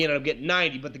 80. Now he ended up getting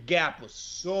 90, but the gap was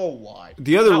so wide.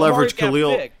 The other leverage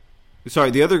leverage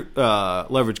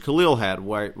Khalil had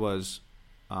was,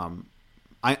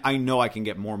 I know I can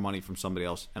get more money from somebody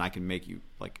else, and I can make you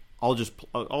like you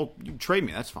trade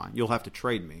me. That's fine. You'll have to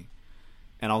trade me,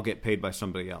 and I'll get paid by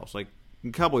somebody else. Like. The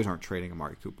Cowboys aren't trading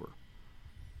Amari Cooper.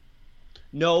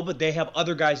 No, but they have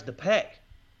other guys to pay.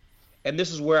 And this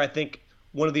is where I think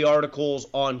one of the articles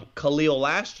on Khalil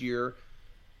last year,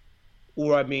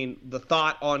 the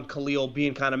thought on Khalil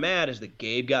being kind of mad is that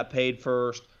Gabe got paid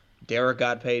first, Derek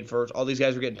got paid first, all these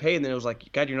guys were getting paid, and then it was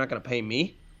like, God, you're not going to pay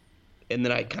me? And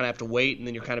then I kind of have to wait, and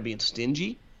then you're kind of being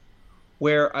stingy.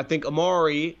 Where I think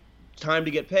Amari, time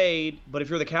to get paid, but if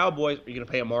you're the Cowboys, are you going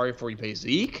to pay Amari before you pay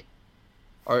Zeke?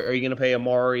 Are you going to pay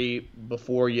Amari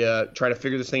before you try to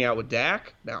figure this thing out with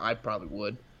Dak? Now, I probably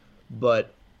would.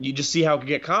 But you just see how it could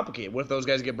get complicated. What if those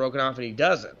guys get broken off and he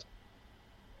doesn't?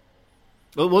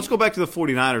 Well, let's go back to the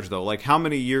 49ers, though. Like, how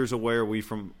many years away are we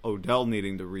from Odell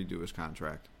needing to redo his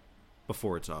contract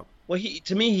before it's up? Well,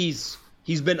 to me, he's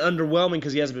been underwhelming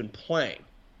because he hasn't been playing,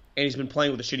 and he's been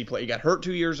playing with a shitty play. He got hurt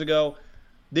 2 years ago.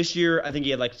 This year, I think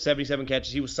he had like 77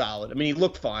 catches. He was solid. I mean, he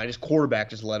looked fine. His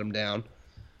quarterback just let him down.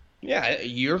 Yeah, a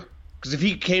year. Because if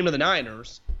he came to the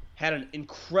Niners, had an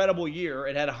incredible year,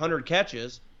 and had 100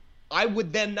 catches, I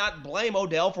would then not blame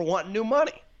Odell for wanting new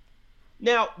money.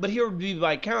 Now, but here would be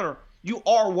my counter. You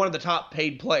are one of the top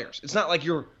paid players. It's not like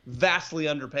you're vastly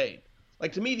underpaid.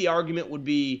 Like, to me, the argument would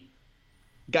be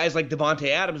guys like Devontae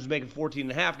Adams making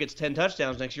 14.5, gets 10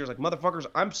 touchdowns next year. It's like, motherfuckers,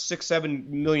 I'm 6-7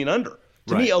 million under.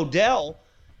 To me, Odell,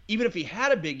 even if he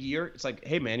had a big year, it's like,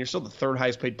 hey, man, you're still the third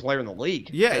highest paid player in the league.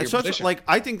 Yeah, it's such like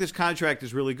I think this contract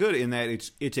is really good in that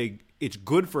it's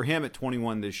good for him at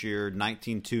 21 this year,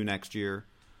 19-2 next year,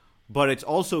 but it's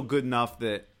also good enough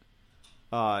that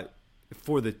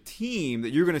for the team that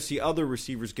you're going to see other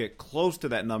receivers get close to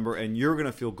that number, and you're going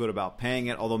to feel good about paying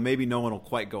it. Although maybe no one will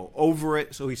quite go over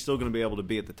it, so he's still going to be able to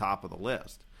be at the top of the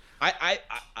list.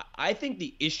 I think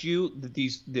the issue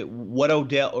that what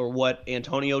Odell or what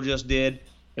Antonio just did.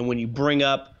 And when you bring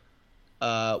up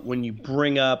Odell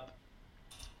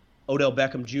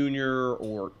Beckham Jr.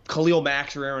 or Khalil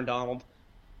Mack or Aaron Donald,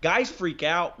 guys freak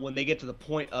out when they get to the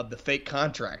point of the fake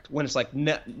contract, when it's like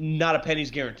not a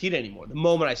penny's guaranteed anymore. The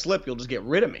moment I slip, you'll just get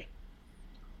rid of me.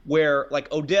 Where,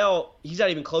 like, Odell, he's not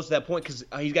even close to that point because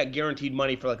he's got guaranteed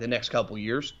money for, like, the next couple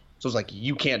years. So it's like,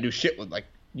 you can't do shit with, like,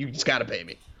 you just got to pay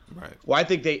me. Right. Well, I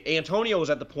think Antonio was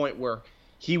at the point where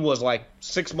he was, like,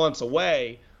 6 months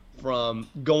away from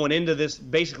going into this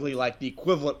basically like the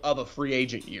equivalent of a free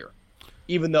agent year,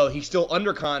 even though he's still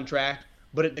under contract,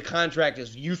 but the contract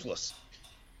is useless.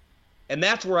 And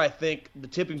that's where I think the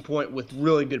tipping point with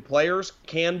really good players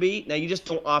can be. Now, you just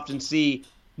don't often see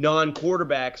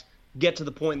non-quarterbacks get to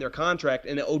the point in their contract,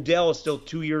 and Odell is still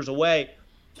 2 years away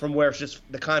from where it's just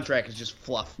the contract is just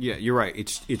fluff. Yeah, you're right.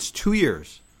 It's 2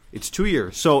 years. It's 2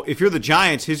 years. So if you're the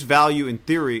Giants, his value in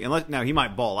theory, now he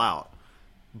might ball out,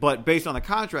 but based on the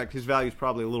contract, his value is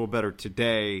probably a little better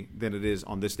today than it is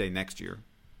on this day next year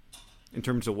in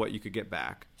terms of what you could get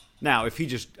back. Now, if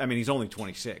he's only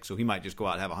 26, so he might just go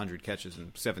out and have 100 catches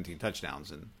and 17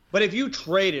 touchdowns. But if you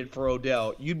traded for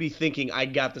Odell, you'd be thinking, I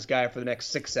got this guy for the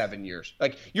next 6-7 years.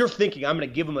 Like, you're thinking, I'm going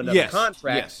to give him another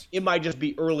contract. Yes. It might just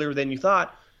be earlier than you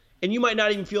thought. And you might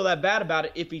not even feel that bad about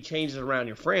it if he changes around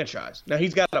your franchise. Now,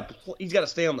 he's got to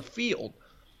stay on the field.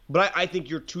 But I think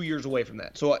you're 2 years away from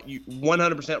that. So you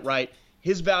 100% right.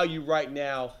 His value right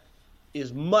now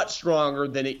is much stronger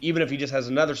than even if he just has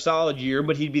another solid year,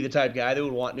 but he'd be the type of guy that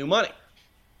would want new money.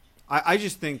 I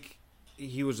just think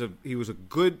he was a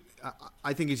good –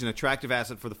 I think he's an attractive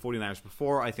asset for the 49ers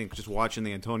before. I think just watching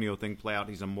the Antonio thing play out,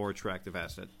 he's a more attractive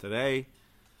asset today.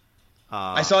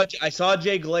 I saw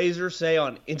Jay Glazer say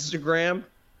on Instagram,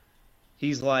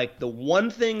 he's like, the one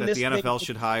thing that the NFL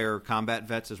should hire combat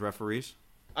vets as referees.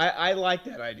 I like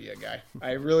that idea, guy.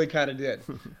 I really kind of did.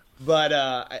 But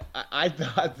I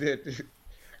thought that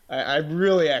I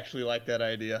really actually like that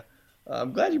idea.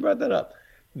 I'm glad you brought that up.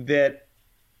 That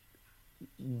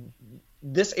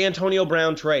this Antonio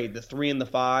Brown trade, the 3 and the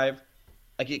 5,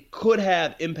 like it could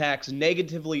have impacts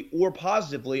negatively or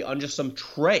positively on just some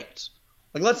trades.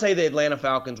 Like let's say the Atlanta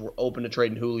Falcons were open to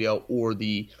trading Julio, or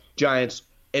the Giants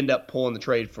end up pulling the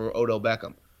trade for Odell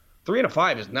Beckham. 3 and a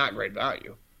 5 is not great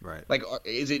value. Right. Like,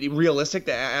 is it realistic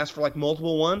to ask for, like,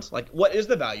 multiple ones? Like, what is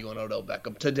the value on Odell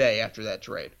Beckham today after that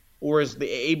trade? Or is the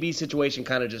AB situation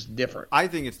kind of just different? I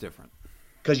think it's different.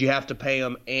 Because you have to pay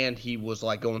him, and he was,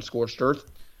 like, going scorched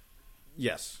earth?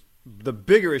 Yes. The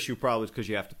bigger issue probably is because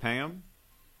you have to pay him.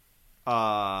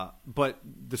 But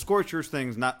the scorched earth thing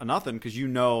is not nothing because you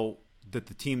know that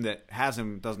the team that has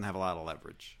him doesn't have a lot of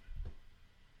leverage.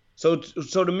 So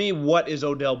to me, what is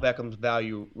Odell Beckham's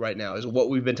value right now? Is it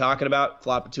what we've been talking about?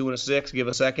 Flop a 2 and a 6, give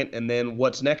a second, and then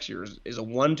what's next year? Is a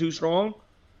 1 too strong?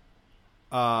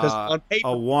 On paper,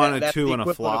 a 1, a 2, and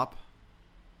a flop.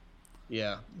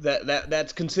 Yeah,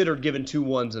 that's considered giving 2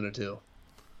 1s and a 2,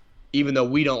 even though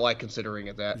we don't like considering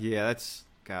it that. Yeah, that's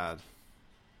God.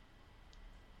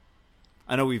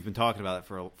 I know we've been talking about it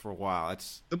for a while.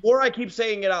 The more I keep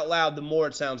saying it out loud, the more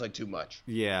it sounds like too much.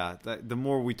 Yeah, the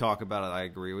more we talk about it, I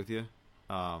agree with you.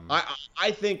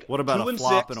 I think. What about a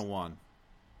flop 6, and a 1,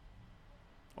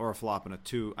 or a flop and a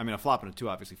 2? I mean, a flop and a 2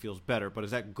 obviously feels better, but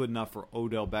is that good enough for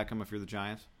Odell Beckham if you're the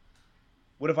Giants?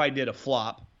 What if I did a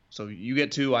flop? So you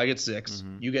get 2, I get 6.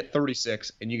 Mm-hmm. You get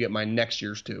 36, and you get my next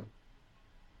year's 2.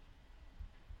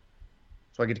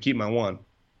 So I get to keep my 1.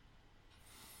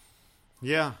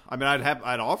 Yeah, I mean,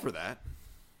 I'd offer that.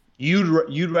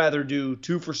 You'd rather do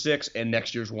 2 for 6 and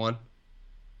next year's 1?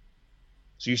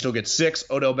 So you still get 6,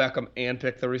 Odell Beckham, and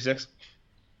pick 36.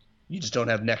 You just don't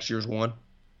have next year's one.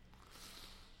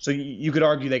 So you could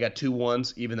argue they got 2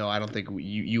 1s, even though I don't think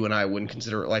you and I wouldn't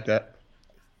consider it like that.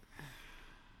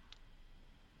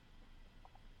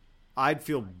 I'd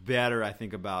feel better, I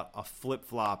think, about a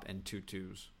flip-flop and 2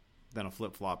 2s than a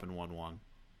flip-flop and 1 1.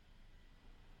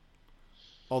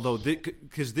 Although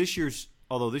this year's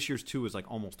 2 is like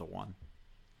almost a 1.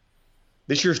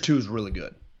 This year's 2 is really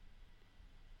good.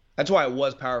 That's why it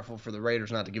was powerful for the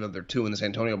Raiders not to give up their 2 in this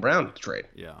Antonio Brown trade.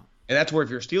 Yeah. And that's where if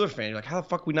you're a Steelers fan, you're like, how the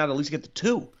fuck we not at least get the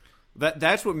 2?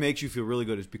 That's what makes you feel really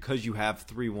good is because you have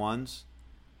 3 1s.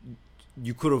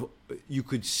 You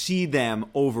could see them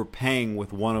overpaying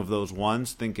with one of those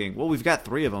 1s, thinking, well, we've got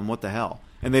 3 of them. What the hell?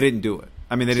 And they didn't do it.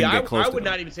 I mean, they didn't get close. I to would it.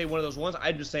 not even say one of those 1s.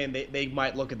 I'm just saying they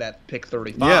might look at that pick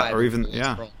 35. Yeah, or even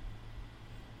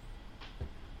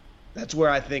That's where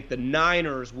I think the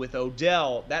Niners with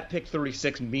Odell, that pick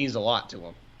 36 means a lot to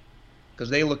them because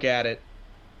they look at it.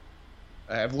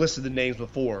 I've listed the names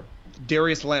before.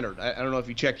 Darius Leonard. I don't know if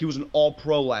you checked. He was an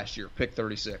All-Pro last year, pick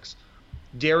 36.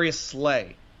 Darius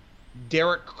Slay.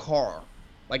 Derek Carr.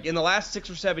 Like in the last 6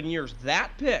 or 7 years,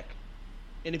 that pick,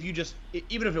 and if you just,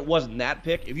 even if it wasn't that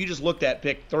pick, if you just looked at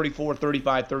pick 34,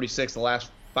 35, 36 the last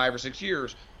 5 or 6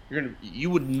 years, you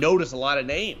would notice a lot of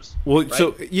names. Well, right?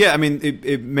 so, yeah, I mean,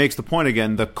 it makes the point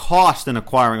again. The cost in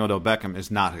acquiring Odell Beckham is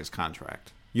not his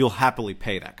contract. You'll happily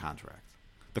pay that contract.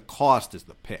 The cost is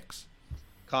the picks.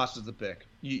 Cost is the pick.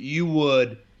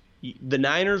 The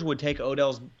Niners would take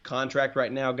Odell's contract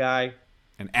right now, Guy.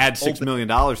 And add $6 million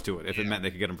to it if it meant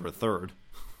they could get him for a third.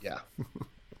 Yeah.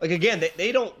 Like, again,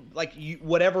 they don't, like,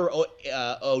 whatever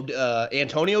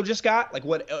Antonio just got, like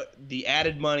what the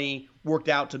added money worked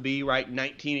out to be, right,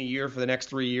 19 a year for the next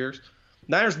 3 years.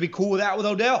 Niners would be cool with that with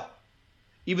Odell.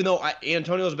 Even though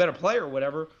Antonio's a better player or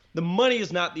whatever, the money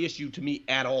is not the issue to me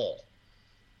at all.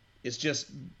 It's just,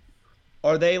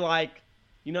 are they like,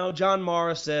 John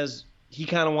Mara says he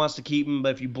kind of wants to keep him, but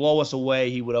if you blow us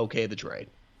away, he would okay the trade.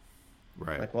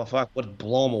 Right. Like, well, fuck, let's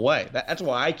blow him away. That's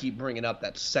why I keep bringing up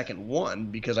that second one,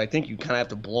 because I think you kind of have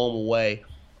to blow him away.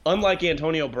 Unlike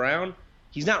Antonio Brown,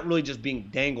 he's not really just being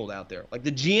dangled out there. Like,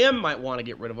 the GM might want to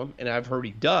get rid of him, and I've heard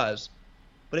he does.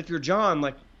 But if you're John,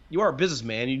 like, you are a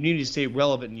businessman. You need to stay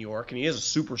relevant in New York, and he is a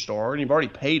superstar, and you've already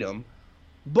paid him.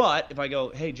 But if I go,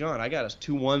 hey, John, I got us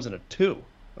 2 1s and a 2,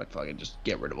 like, fucking just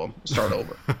get rid of him. Start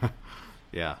over.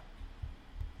 Yeah.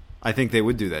 I think they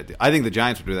would do that. I think the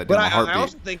Giants would do that. But in a heartbeat. I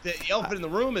also think that the elephant in the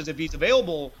room is if he's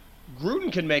available,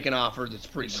 Gruden can make an offer that's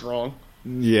pretty strong.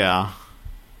 Yeah.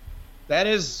 That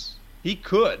is, he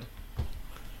could.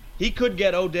 He could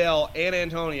get Odell and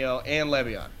Antonio and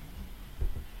Le'Veon.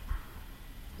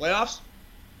 Playoffs?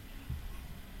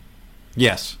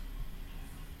 Yes.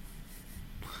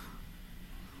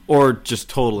 Or just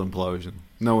total implosion.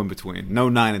 No in between. No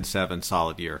 9-7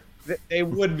 solid year. They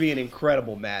would be an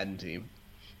incredible Madden team.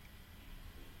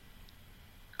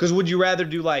 Because would you rather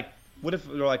do like, what if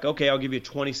they're like, okay, I'll give you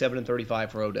 27 and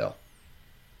 35 for Odell?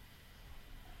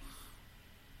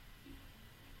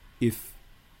 You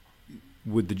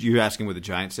asking would the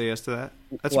Giants say yes to that?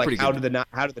 That's like, pretty how good.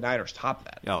 How did the Niners top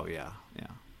that? Oh yeah.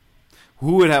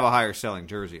 Who would have a higher selling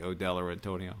jersey, Odell or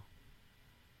Antonio?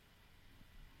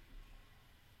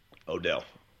 Odell.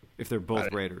 If they're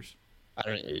both Raiders.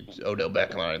 Odell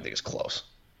Beckham, I don't think it's close.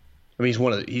 I mean,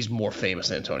 he's more famous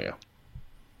than Antonio.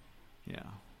 Yeah.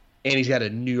 And he's got a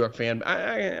New York fan.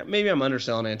 Maybe I'm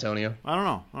underselling Antonio. I don't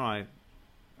know. All right.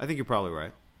 I think you're probably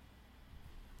right.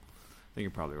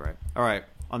 All right.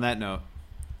 On that note,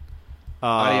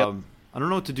 I don't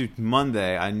know what to do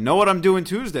Monday. I know what I'm doing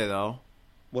Tuesday, though.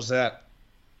 What's that?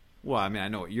 Well, I mean, I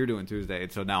know what you're doing Tuesday,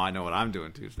 so now I know what I'm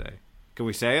doing Tuesday. Can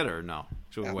we say it or no?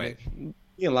 Should we wait?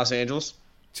 In Los Angeles.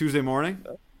 Tuesday morning?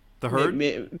 The Herd?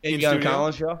 Maybe on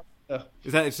Collins show?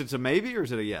 Is it a maybe or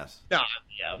is it a yes? No,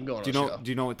 yeah, I'm going do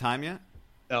you know what time yet?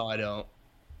 No, I don't.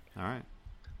 All right.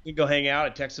 We go hang out. I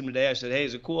texted him today. I said, hey,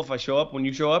 is it cool if I show up when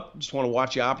you show up? Just want to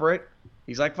watch you operate.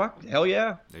 He's like, fuck, hell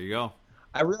yeah. There you go.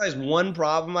 I realized one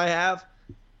problem I have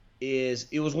is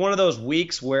it was one of those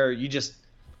weeks where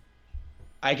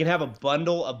I can have a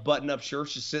bundle of button-up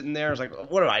shirts just sitting there. I was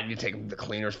like, what do I need to take them to the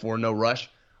cleaners for? No rush.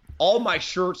 All my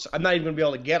shirts, I'm not even going to be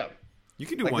able to get them. You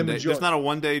can do one day. There's not a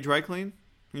one-day dry clean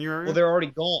in your area? Well, they're already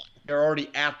gone. They're already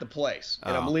at the place.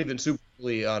 And I'm leaving super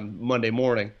early on Monday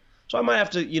morning. So I might have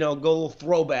to, go a little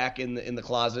throwback in the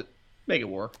closet, make it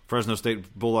work. Fresno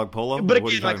State Bulldog Polo? But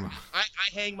again, I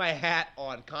hang my hat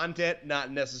on content,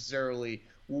 not necessarily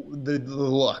the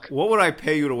look. What would I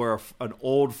pay you to wear an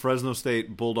old Fresno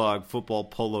State Bulldog football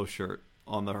polo shirt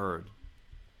on the Herd?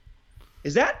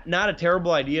 Is that not a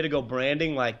terrible idea to go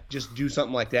branding, like just do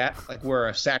something like that, like wear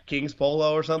a Sac Kings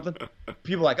polo or something?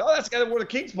 People are like, oh, that's the guy that wore the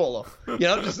Kings polo.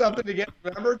 Just something to get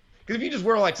remembered. Because if you just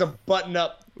wear like some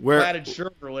button-up platted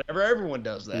shirt or whatever, everyone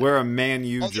does that. Wear a Man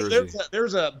U jersey.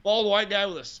 There's a bald white guy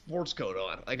with a sports coat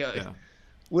on.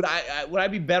 Would I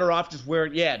be better off just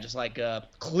wearing just like a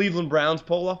Cleveland Browns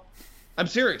polo? I'm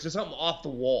serious. It's something off the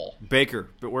wall. Baker,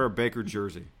 but wear a Baker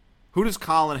jersey. Who does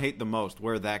Colin hate the most?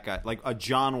 Wear that guy, like a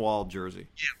John Wall jersey.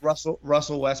 Yeah,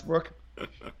 Russell Westbrook.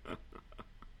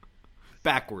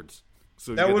 Backwards.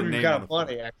 So that would be kind of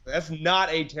funny. Actually, that's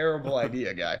not a terrible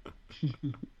idea, guy.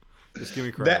 Just give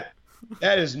me credit.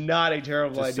 That is not a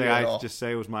terrible idea at all. Just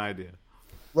say it was my idea.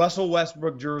 Russell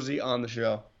Westbrook jersey on the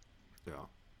show. Yeah.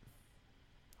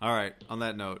 All right. On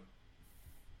that note,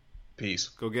 peace.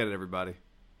 Go get it, everybody.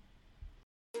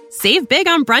 Save big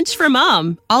on brunch for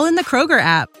mom, all in the Kroger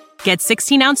app. Get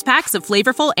 16-ounce packs of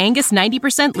flavorful Angus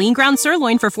 90% lean ground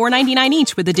sirloin for $4.99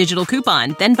 each with a digital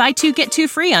coupon. Then buy 2, get 2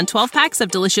 free on 12 packs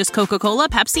of delicious Coca-Cola,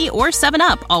 Pepsi, or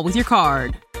 7-Up, all with your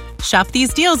card. Shop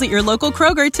these deals at your local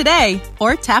Kroger today,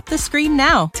 or tap the screen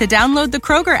now to download the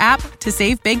Kroger app to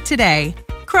save big today.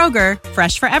 Kroger,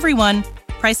 fresh for everyone.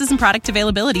 Prices and product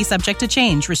availability subject to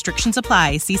change. Restrictions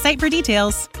apply. See site for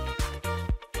details.